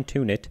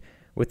fine-tune it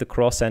with the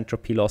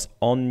cross-entropy loss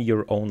on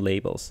your own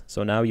labels.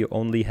 So now you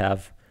only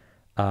have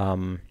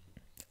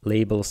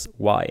labels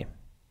y.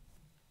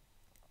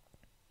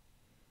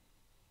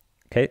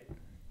 Okay,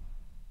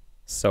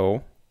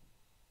 so,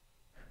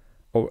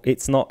 or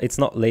it's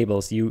not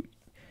labels, you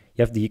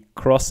have the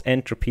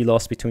cross-entropy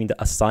loss between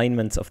the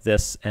assignments of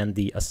this and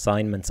the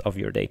assignments of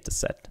your data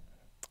set.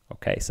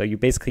 Okay, so you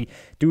basically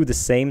do the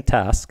same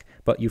task,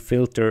 but you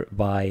filter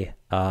by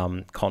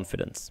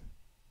confidence.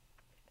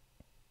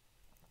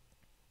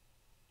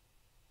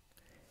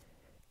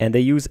 And they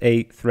use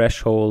a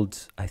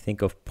threshold, I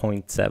think, of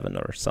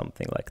 0.7 or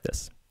something like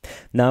this.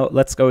 Now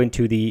let's go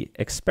into the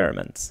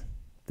experiments.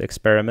 The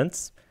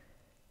experiments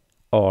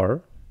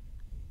look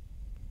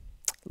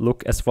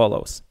as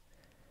follows.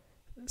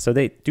 So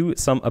they do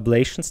some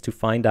ablations to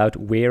find out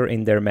where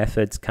in their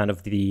methods kind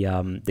of the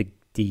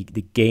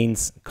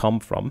gains come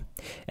from,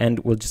 and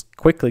we'll just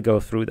quickly go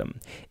through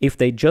them. If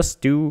they just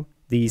do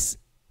these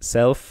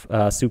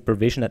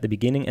self-supervision at the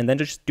beginning and then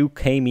just do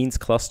k-means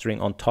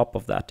clustering on top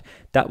of that,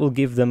 that will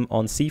give them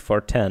on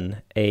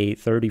CFAR10 a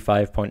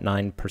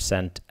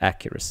 35.9%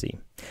 accuracy.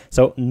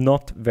 So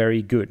not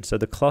very good. So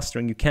the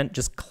clustering, you can't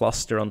just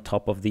cluster on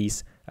top of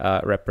these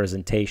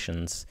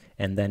representations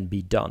and then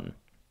be done.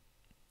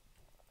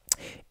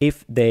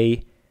 If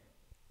they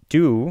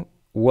do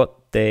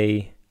what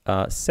they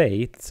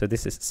say, so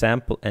this is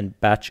sample and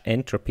batch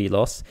entropy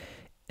loss,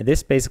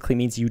 this basically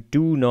means you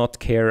do not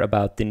care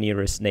about the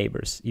nearest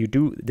neighbors. You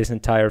do this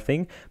entire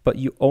thing, but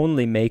you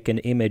only make an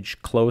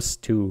image close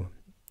to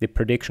the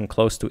prediction,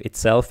 close to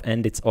itself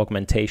and its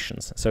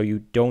augmentations. So you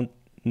don't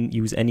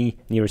use any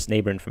nearest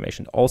neighbor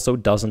information. Also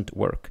doesn't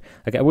work.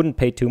 Like, I wouldn't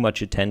pay too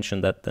much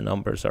attention that the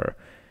numbers are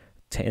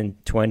 10,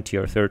 20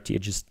 or 30.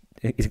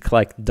 It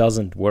like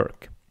doesn't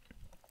work.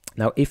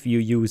 Now, if you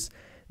use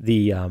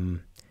the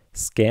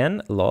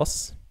scan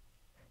loss,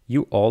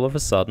 you all of a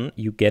sudden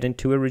you get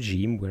into a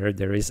regime where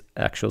there is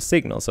actual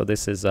signal. So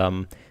this is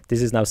now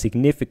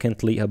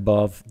significantly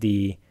above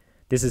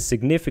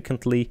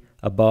significantly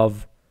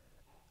above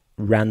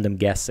random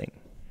guessing.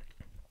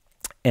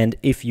 And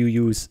if you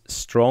use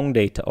strong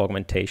data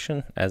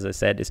augmentation, as I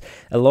said,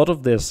 a lot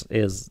of this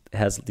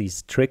has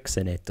these tricks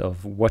in it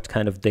of what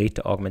kind of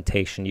data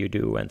augmentation you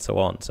do and so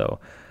on. So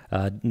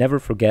never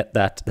forget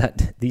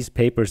that these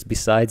papers,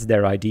 besides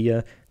their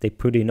idea, they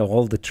put in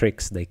all the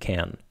tricks they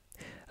can.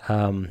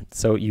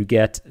 So you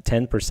get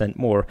 10%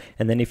 more,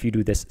 and then if you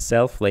do this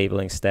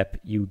self-labeling step,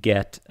 you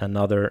get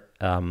another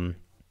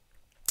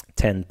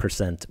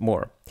 10%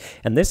 more.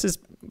 And this is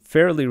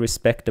fairly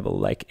respectable,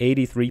 like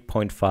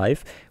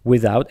 83.5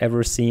 without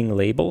ever seeing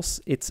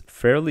labels. It's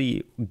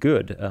fairly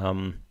good.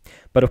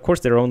 But of course,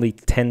 there are only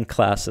 10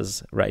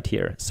 classes right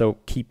here, so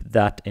keep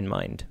that in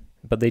mind.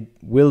 But they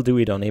will do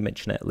it on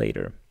ImageNet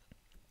later.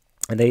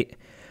 And they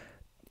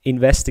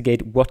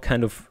investigate what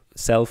kind of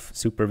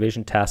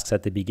self-supervision tasks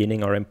at the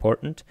beginning are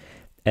important,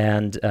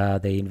 and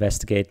they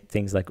investigate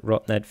things like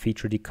RotNet,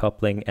 feature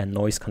decoupling, and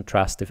noise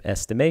contrastive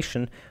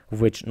estimation,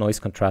 of which noise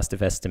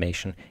contrastive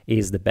estimation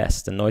is the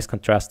best. And noise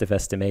contrastive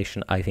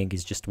estimation, I think,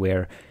 is just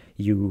where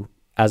you,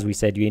 as we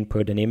said, you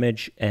input an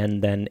image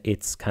and then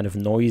it's kind of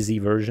noisy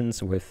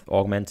versions with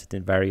augmented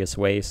in various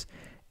ways,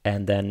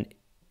 and then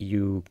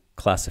you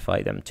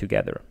classify them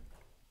together.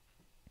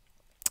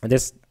 And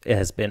this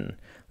has been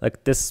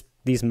like this.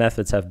 These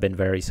methods have been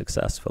very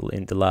successful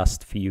in the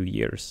last few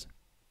years.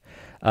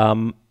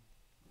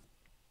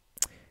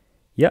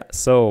 yeah,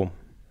 so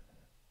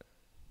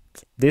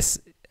this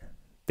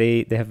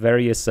they have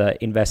various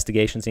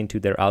investigations into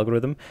their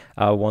algorithm.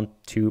 I want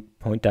to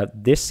point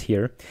out this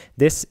here.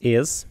 This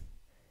is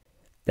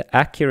the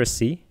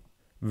accuracy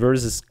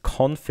versus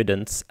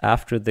confidence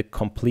after the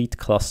complete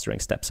clustering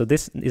step. So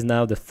this is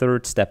now the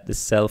third step, the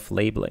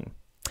self-labeling.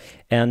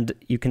 And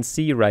you can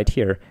see right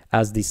here,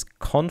 as this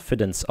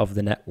confidence of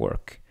the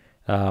network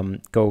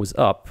goes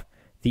up,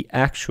 the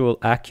actual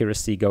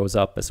accuracy goes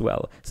up as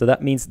well. So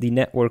that means the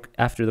network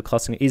after the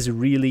clustering is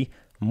really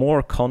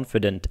more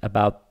confident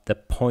about the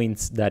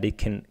points that it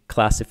can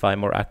classify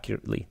more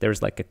accurately.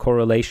 There's like a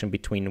correlation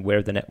between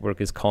where the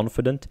network is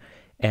confident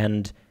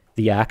and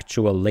the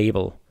actual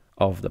label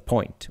of the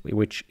point,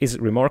 which is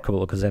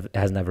remarkable because it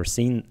has never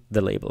seen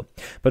the label.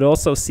 But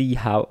also see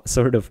how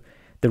sort of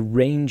the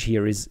range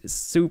here is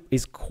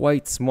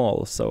quite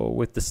small. So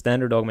with the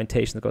standard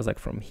augmentation, it goes like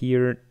from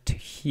here to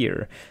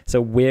here. So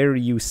where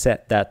you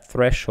set that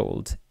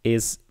threshold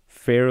is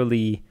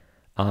fairly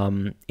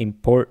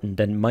important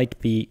and might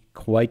be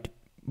quite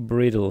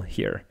brittle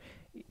here,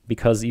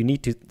 because you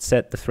need to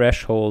set the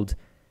threshold,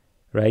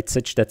 right,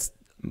 such that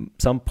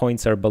some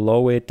points are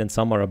below it and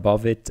some are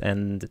above it,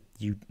 and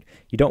you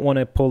don't want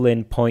to pull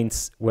in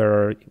points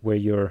where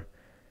you're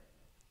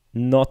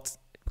not,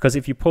 because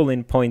if you pull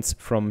in points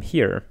from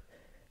here,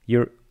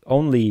 you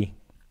only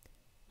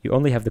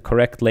have the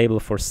correct label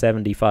for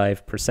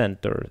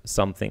 75% or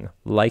something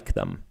like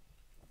them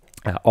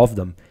of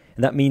them,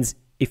 and that means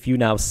if you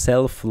now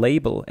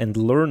self-label and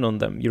learn on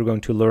them, you're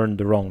going to learn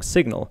the wrong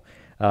signal.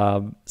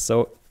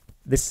 So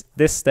this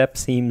step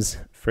seems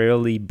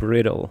fairly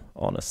brittle,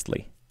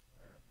 honestly,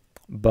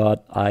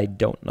 but I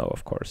don't know,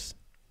 of course.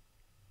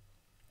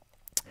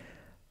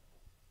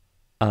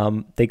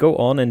 They go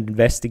on and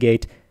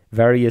investigate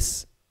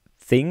various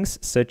things,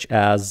 such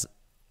as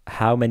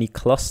how many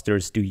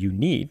clusters do you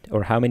need,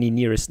 or how many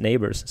nearest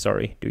neighbors,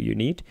 sorry, do you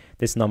need,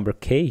 this number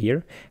k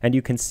here. And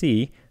you can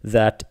see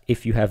that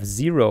if you have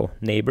 0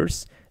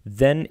 neighbors,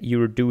 then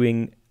you're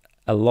doing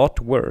a lot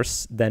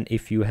worse than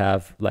if you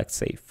have, let's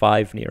say,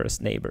 5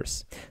 nearest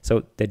neighbors.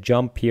 So the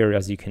jump here,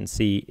 as you can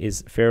see,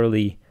 is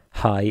fairly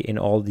high in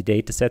all the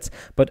datasets,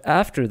 but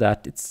after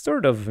that, it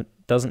sort of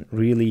doesn't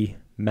really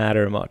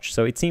matter much.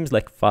 So it seems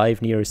like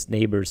 5 nearest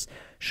neighbors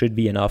should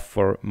be enough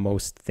for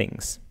most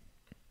things.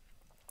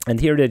 And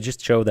here they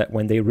just show that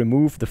when they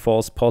remove the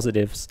false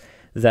positives,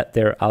 that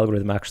their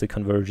algorithm actually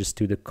converges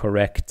to the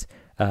correct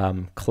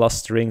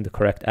clustering, the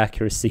correct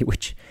accuracy,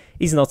 which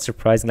is not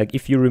surprising. Like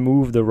if you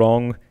remove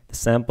the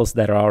samples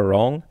that are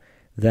wrong,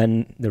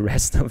 then the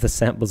rest of the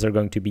samples are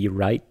going to be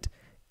right.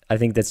 I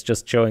think that's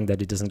just showing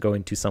that it doesn't go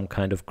into some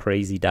kind of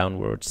crazy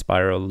downward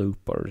spiral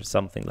loop or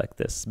something like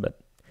this, but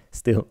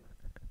still,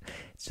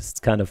 it's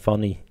just kind of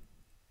funny.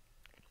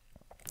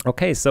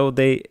 Okay, so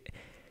they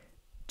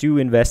do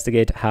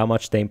investigate how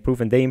much they improve,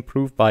 and they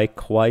improve by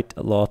quite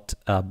a lot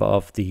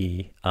above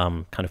the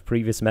kind of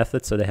previous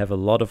methods. So they have a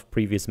lot of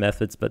previous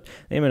methods, but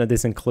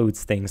this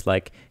includes things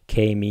like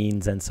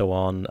k-means and so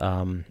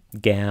on,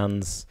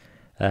 GANs,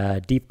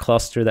 deep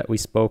cluster that we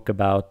spoke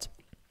about.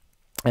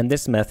 And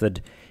this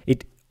method,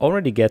 it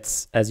already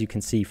gets, as you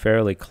can see,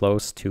 fairly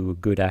close to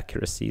good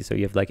accuracy. So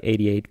you have like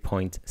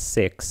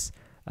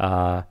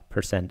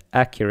 88.6%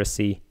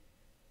 accuracy,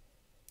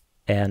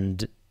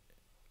 and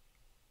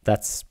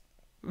that's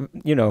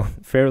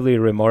fairly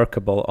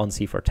remarkable on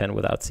C410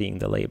 without seeing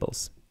the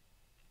labels.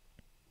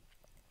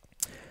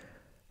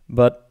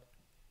 But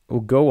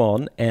we'll go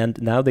on,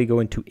 and now they go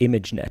into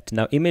ImageNet.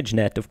 Now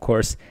ImageNet, of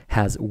course,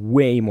 has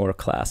way more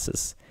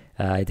classes.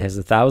 It has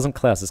 1,000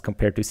 classes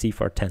compared to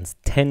C410's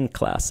 10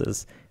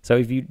 classes. So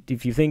if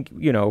you think,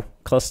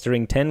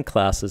 clustering 10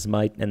 classes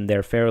might, and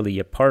they're fairly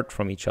apart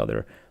from each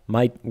other,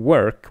 might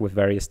work with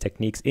various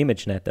techniques,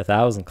 ImageNet,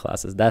 1,000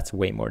 classes, that's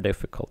way more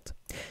difficult.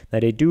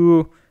 Now they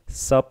do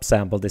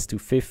subsample this to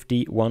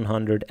 50,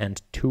 100, and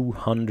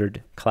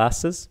 200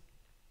 classes,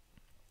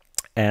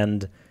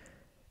 and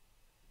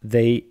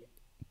they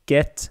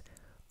get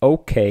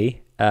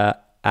okay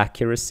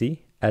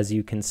accuracy. As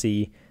you can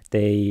see,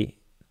 they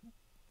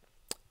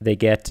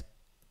get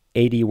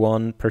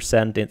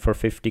 81% for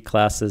 50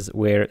 classes,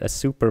 where a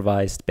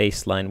supervised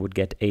baseline would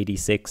get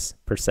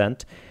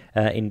 86%.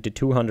 Into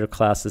 200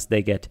 classes,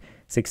 they get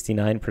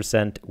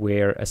 69%,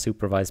 where a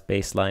supervised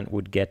baseline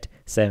would get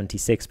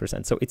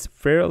 76%. So it's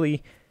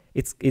fairly,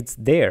 it's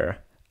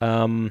there,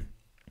 and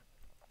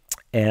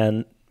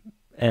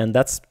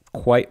that's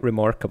quite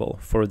remarkable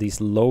for these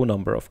low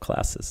number of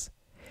classes.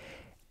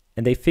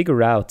 And they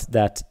figure out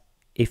that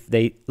if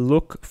they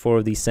look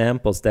for the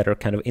samples that are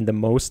kind of in the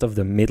most of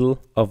the middle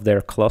of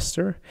their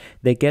cluster,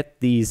 they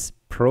get these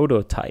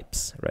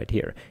prototypes right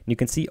here. And you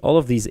can see all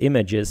of these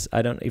images.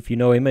 I don't know if you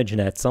know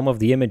ImageNet, some of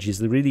the images,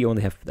 they really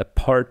only have a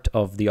part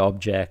of the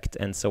object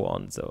and so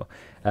on. So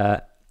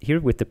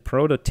here with the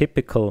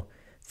prototypical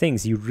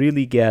things, you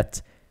really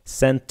get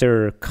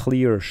center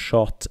clear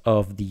shot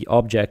of the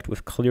object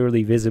with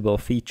clearly visible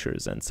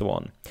features and so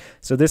on.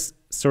 So this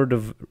sort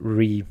of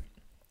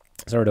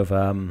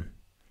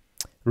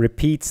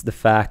repeats the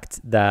fact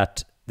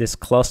that this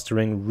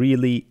clustering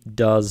really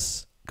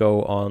does go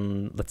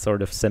on, let's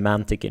sort of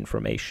semantic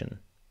information.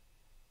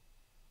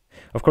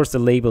 Of course,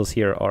 the labels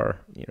here are,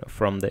 you know,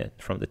 from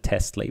the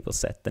test label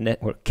set. The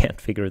network can't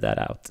figure that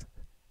out.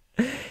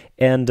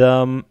 And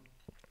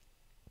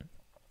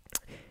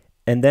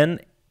then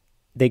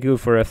they go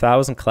for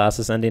 1,000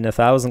 classes, and in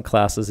 1,000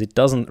 classes it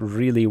doesn't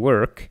really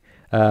work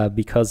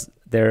because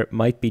there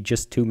might be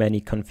just too many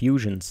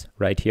confusions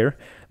right here.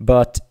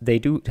 But they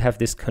do have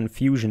this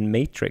confusion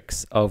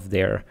matrix of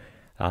their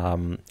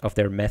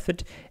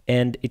method,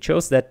 and it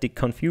shows that the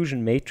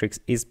confusion matrix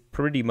is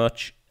pretty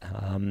much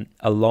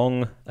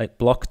along a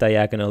block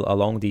diagonal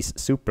along these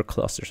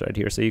superclusters right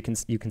here. So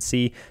you can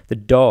see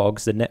the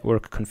dogs. The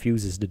network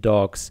confuses the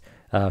dogs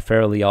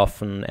fairly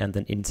often, and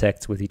then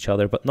insects with each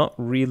other, but not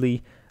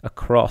really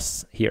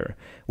across here,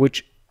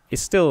 which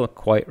is still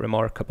quite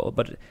remarkable.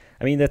 But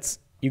I mean,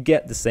 you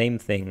get the same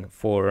thing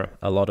for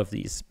a lot of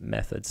these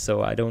methods.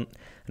 So I don't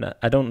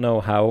know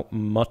how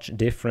much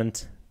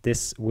different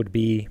this would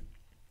be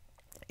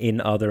in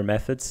other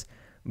methods,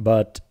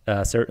 but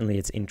certainly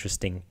it's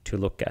interesting to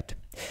look at.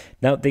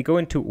 Now they go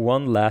into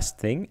one last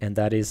thing, and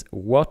that is,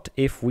 what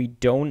if we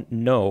don't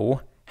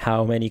know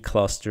how many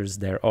clusters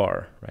there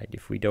are, right?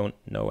 If we don't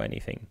know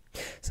anything.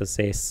 So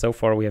say, so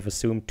far we have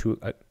assumed to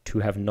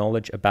have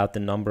knowledge about the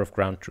number of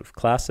ground truth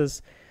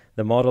classes.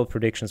 The model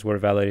predictions were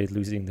validated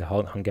using the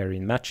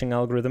Hungarian matching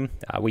algorithm.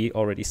 We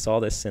already saw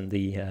this in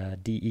the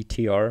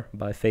DETR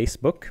by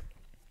Facebook,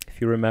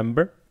 if you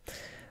remember.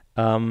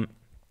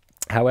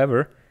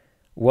 However,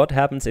 what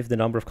happens if the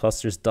number of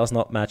clusters does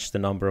not match the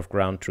number of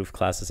ground truth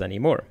classes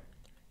anymore?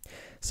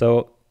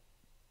 So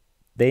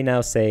they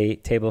now say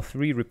table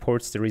 3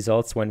 reports the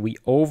results when we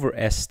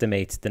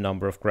overestimate the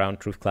number of ground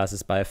truth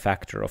classes by a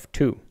factor of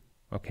 2.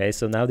 Okay,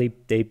 so now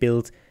they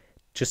build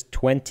just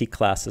 20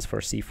 classes for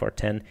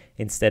CFAR10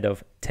 instead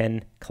of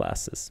 10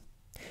 classes.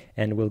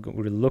 And we'll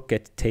look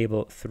at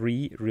table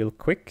 3 real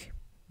quick.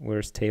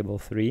 Where's table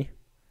 3?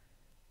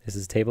 This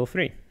is table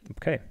 3.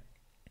 Okay.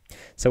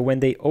 So when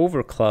they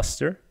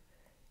overcluster,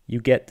 you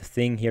get the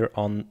thing here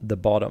on the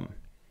bottom.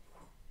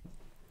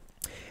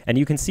 And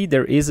you can see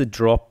there is a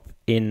drop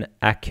in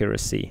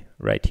accuracy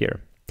right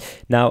here.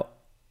 Now,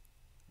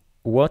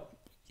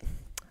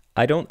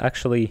 they don't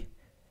actually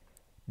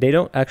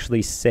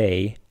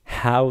say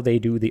how they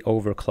do the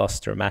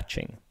overcluster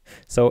matching.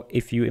 So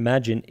if you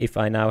imagine, if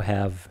I now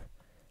have,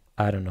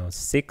 I don't know,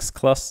 6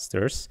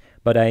 clusters,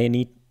 but I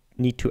need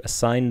to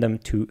assign them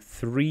to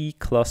 3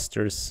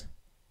 clusters,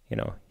 you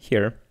know,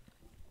 here.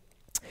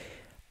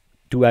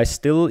 Do I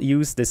still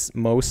use this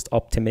most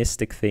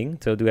optimistic thing?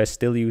 So do I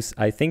still use,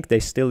 I think they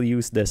still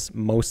use this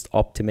most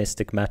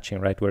optimistic matching,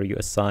 right? Where you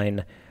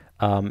assign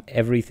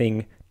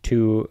everything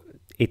to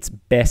its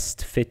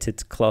best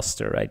fitted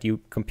cluster, right? You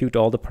compute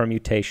all the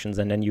permutations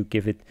and then you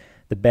give it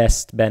the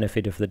best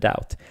benefit of the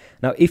doubt.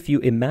 Now, if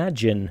you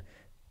imagine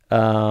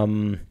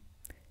the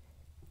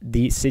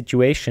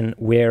situation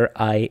where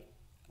I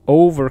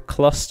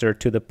overcluster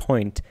to the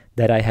point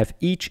that I have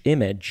each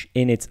image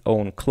in its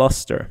own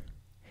cluster,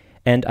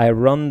 and I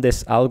run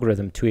this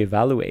algorithm to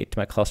evaluate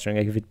my clustering,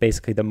 I give it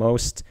basically the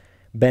most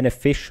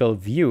beneficial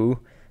view,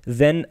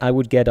 then I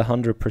would get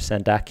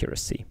 100%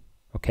 accuracy.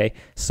 Okay,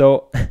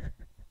 so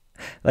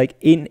like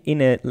in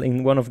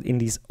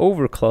these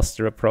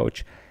overcluster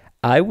approach,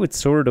 I would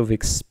sort of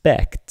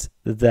expect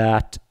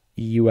that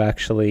you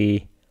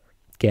actually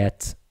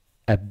get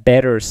a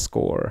better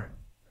score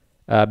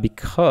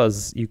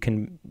because you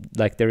can,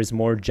 like, there is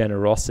more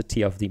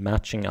generosity of the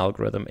matching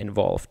algorithm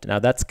involved. Now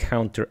that's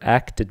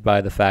counteracted by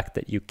the fact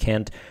that you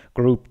can't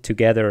group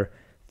together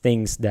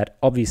things that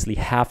obviously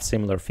have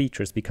similar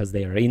features because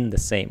they are in the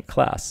same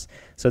class.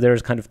 So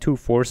there's kind of two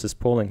forces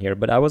pulling here,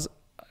 but I was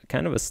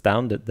kind of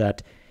astounded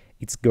that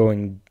it's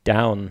going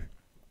down.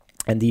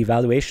 And the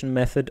evaluation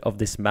method of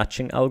this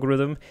matching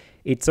algorithm,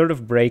 it sort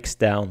of breaks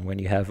down when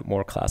you have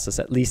more classes,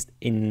 at least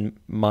in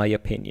my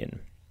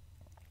opinion.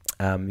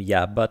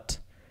 Yeah, but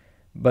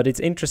it's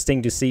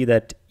interesting to see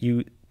that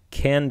you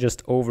can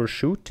just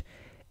overshoot,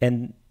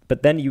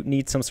 but then you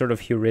need some sort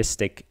of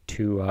heuristic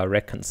to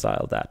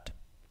reconcile that.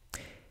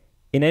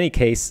 In any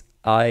case,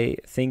 I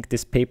think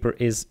this paper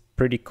is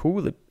pretty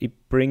cool.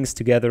 It brings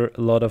together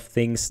a lot of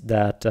things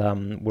that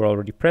were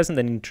already present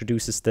and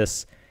introduces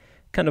this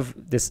kind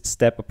of this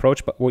step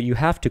approach. But what you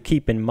have to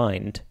keep in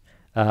mind,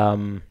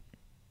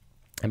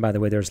 and by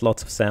the way, there's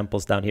lots of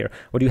samples down here.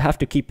 What you have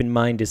to keep in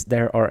mind is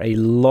there are a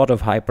lot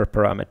of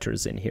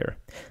hyperparameters in here.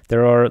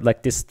 There are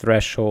like this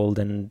threshold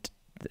and,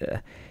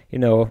 you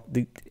know,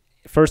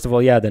 first of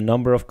all, yeah, the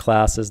number of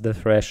classes, the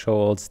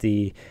thresholds,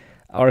 the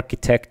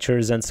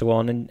architectures and so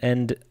on.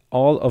 And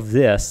all of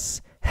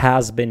this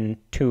has been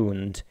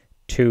tuned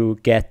to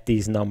get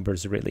these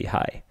numbers really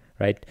high,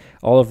 right?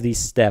 All of these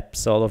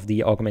steps, all of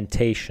the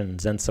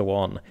augmentations and so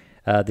on,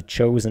 the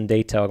chosen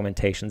data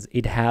augmentations,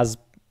 it has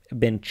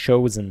been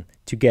chosen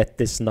to get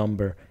this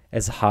number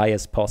as high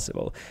as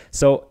possible.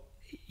 So,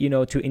 you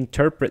know, to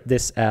interpret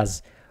this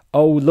as,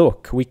 oh,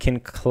 look, we can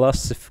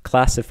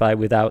classify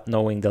without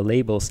knowing the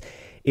labels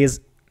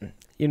is,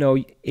 you know,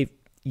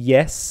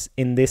 yes,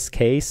 in this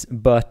case,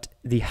 but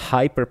the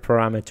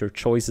hyperparameter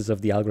choices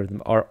of the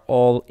algorithm are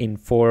all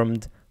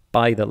informed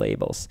by the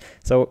labels.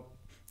 So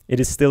it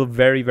is still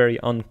very, very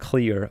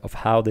unclear of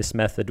how this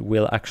method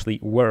will actually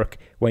work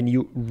when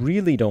you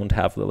really don't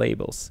have the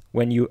labels,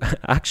 when you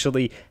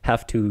actually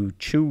have to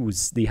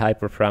choose the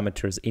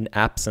hyperparameters in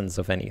absence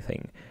of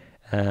anything.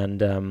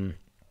 And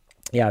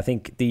yeah, I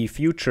think the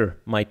future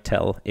might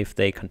tell if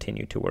they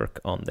continue to work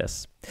on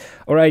this.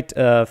 All right,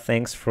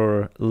 thanks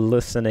for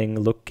listening,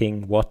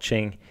 looking,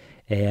 watching,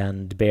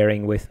 and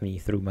bearing with me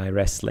through my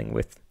wrestling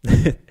with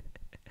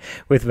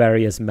with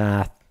various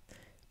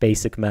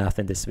basic math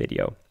in this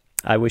video.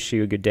 I wish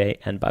you a good day,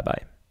 and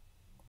bye-bye.